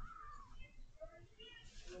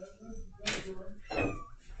 That's the door.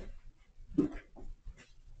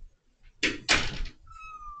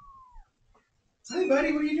 Hi,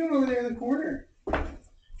 buddy. What are you doing over there in the corner? You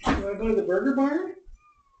want to go to the burger barn?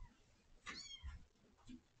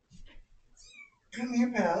 Come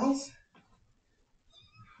here, pals.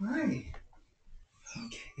 Hi.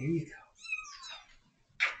 Okay, there you go.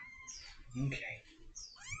 Okay.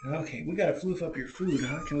 Okay, we gotta floof up your food,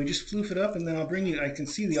 huh? Can we just floof it up and then I'll bring you. I can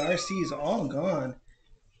see the RC is all gone.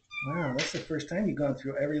 Wow, that's the first time you've gone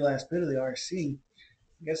through every last bit of the RC.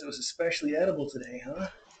 I guess it was especially edible today, huh?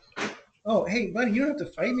 Oh, hey, buddy, you don't have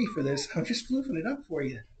to fight me for this. I'm just floofing it up for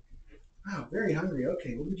you. Wow, very hungry.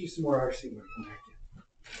 Okay, we'll get you some more RC when I come back in.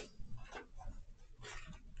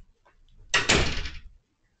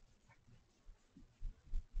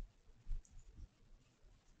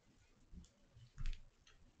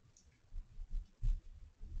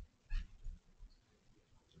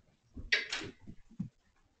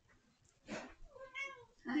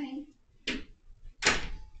 Hi.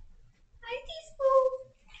 Hi, Teaspoon.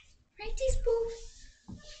 Hi, Teaspoon.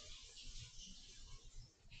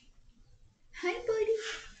 Hi, buddy.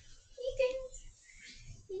 Ethan.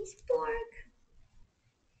 He's Pork.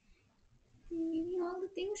 You give me all the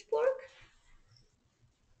things, Pork?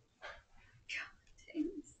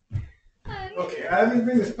 Thanks. Hi. Okay, I haven't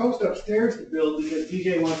bring this post upstairs to build because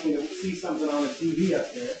DJ wants me to see something on the TV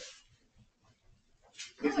up there.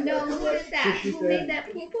 Oh, no, who is that? Who made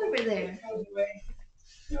that poop over there?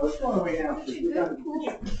 No, it's going away now. Such a good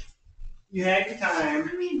poop. You had your time.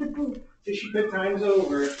 Who made the poop? Fishy pit time's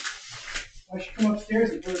over. I should come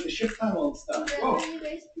upstairs and put the ship tunnel and Is stuff. that Whoa. where you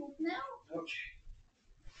guys poop now? Okay.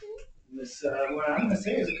 This, what I'm going to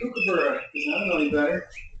say is a kookaburra, because I don't know any better.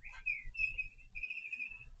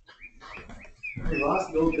 We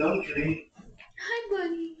lost the old gum tree. Hi,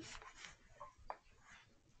 buddy.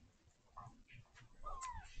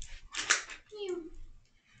 Meow.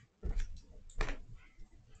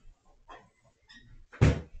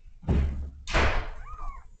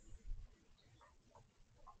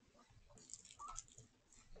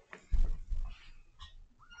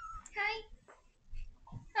 Hi.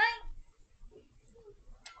 Hi.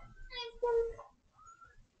 Hi, Pork.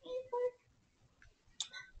 Hi, Pork.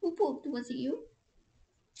 Who pooped? Was it you?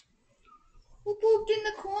 Who pooped in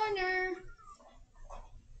the corner?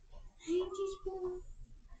 Hey, Teaspoon.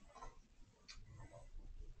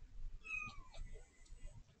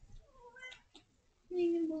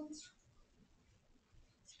 Meaningless.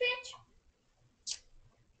 Scratch.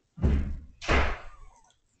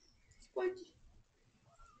 Squidgy.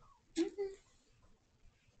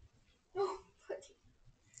 Oh, buddy.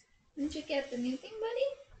 Didn't you get the new thing, buddy?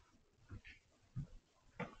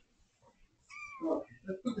 Okay,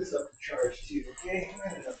 let's put this up to charge too, okay? I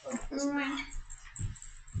had enough fun with this Alright.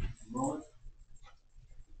 moment.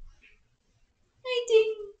 Hi,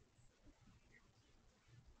 Ding.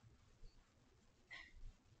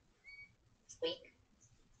 Squeak.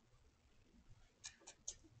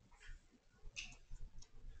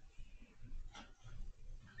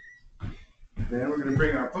 Then we're going to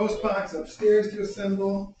bring our post box upstairs to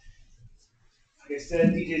assemble. Like I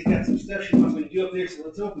said, DJ's got some stuff she wants me to do up there, so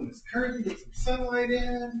let's open this curtain, get some sunlight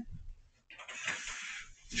in.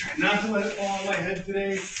 Try not to let it fall on my head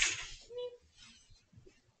today.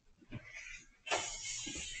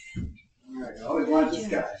 All right, I always wanted this,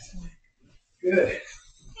 guys. Good.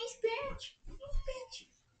 Hi, Scratch.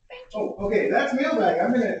 Oh, okay, that's Mailbag.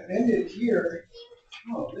 I'm going to end it here.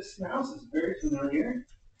 Oh, this mouse is very familiar.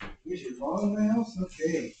 Here's your long mouse.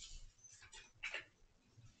 Okay.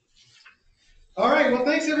 All right, well,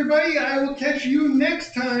 thanks, everybody. I will catch you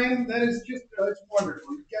next time. That is just, it's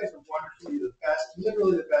wonderful. You guys are wonderful. You're the best,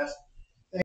 literally the best.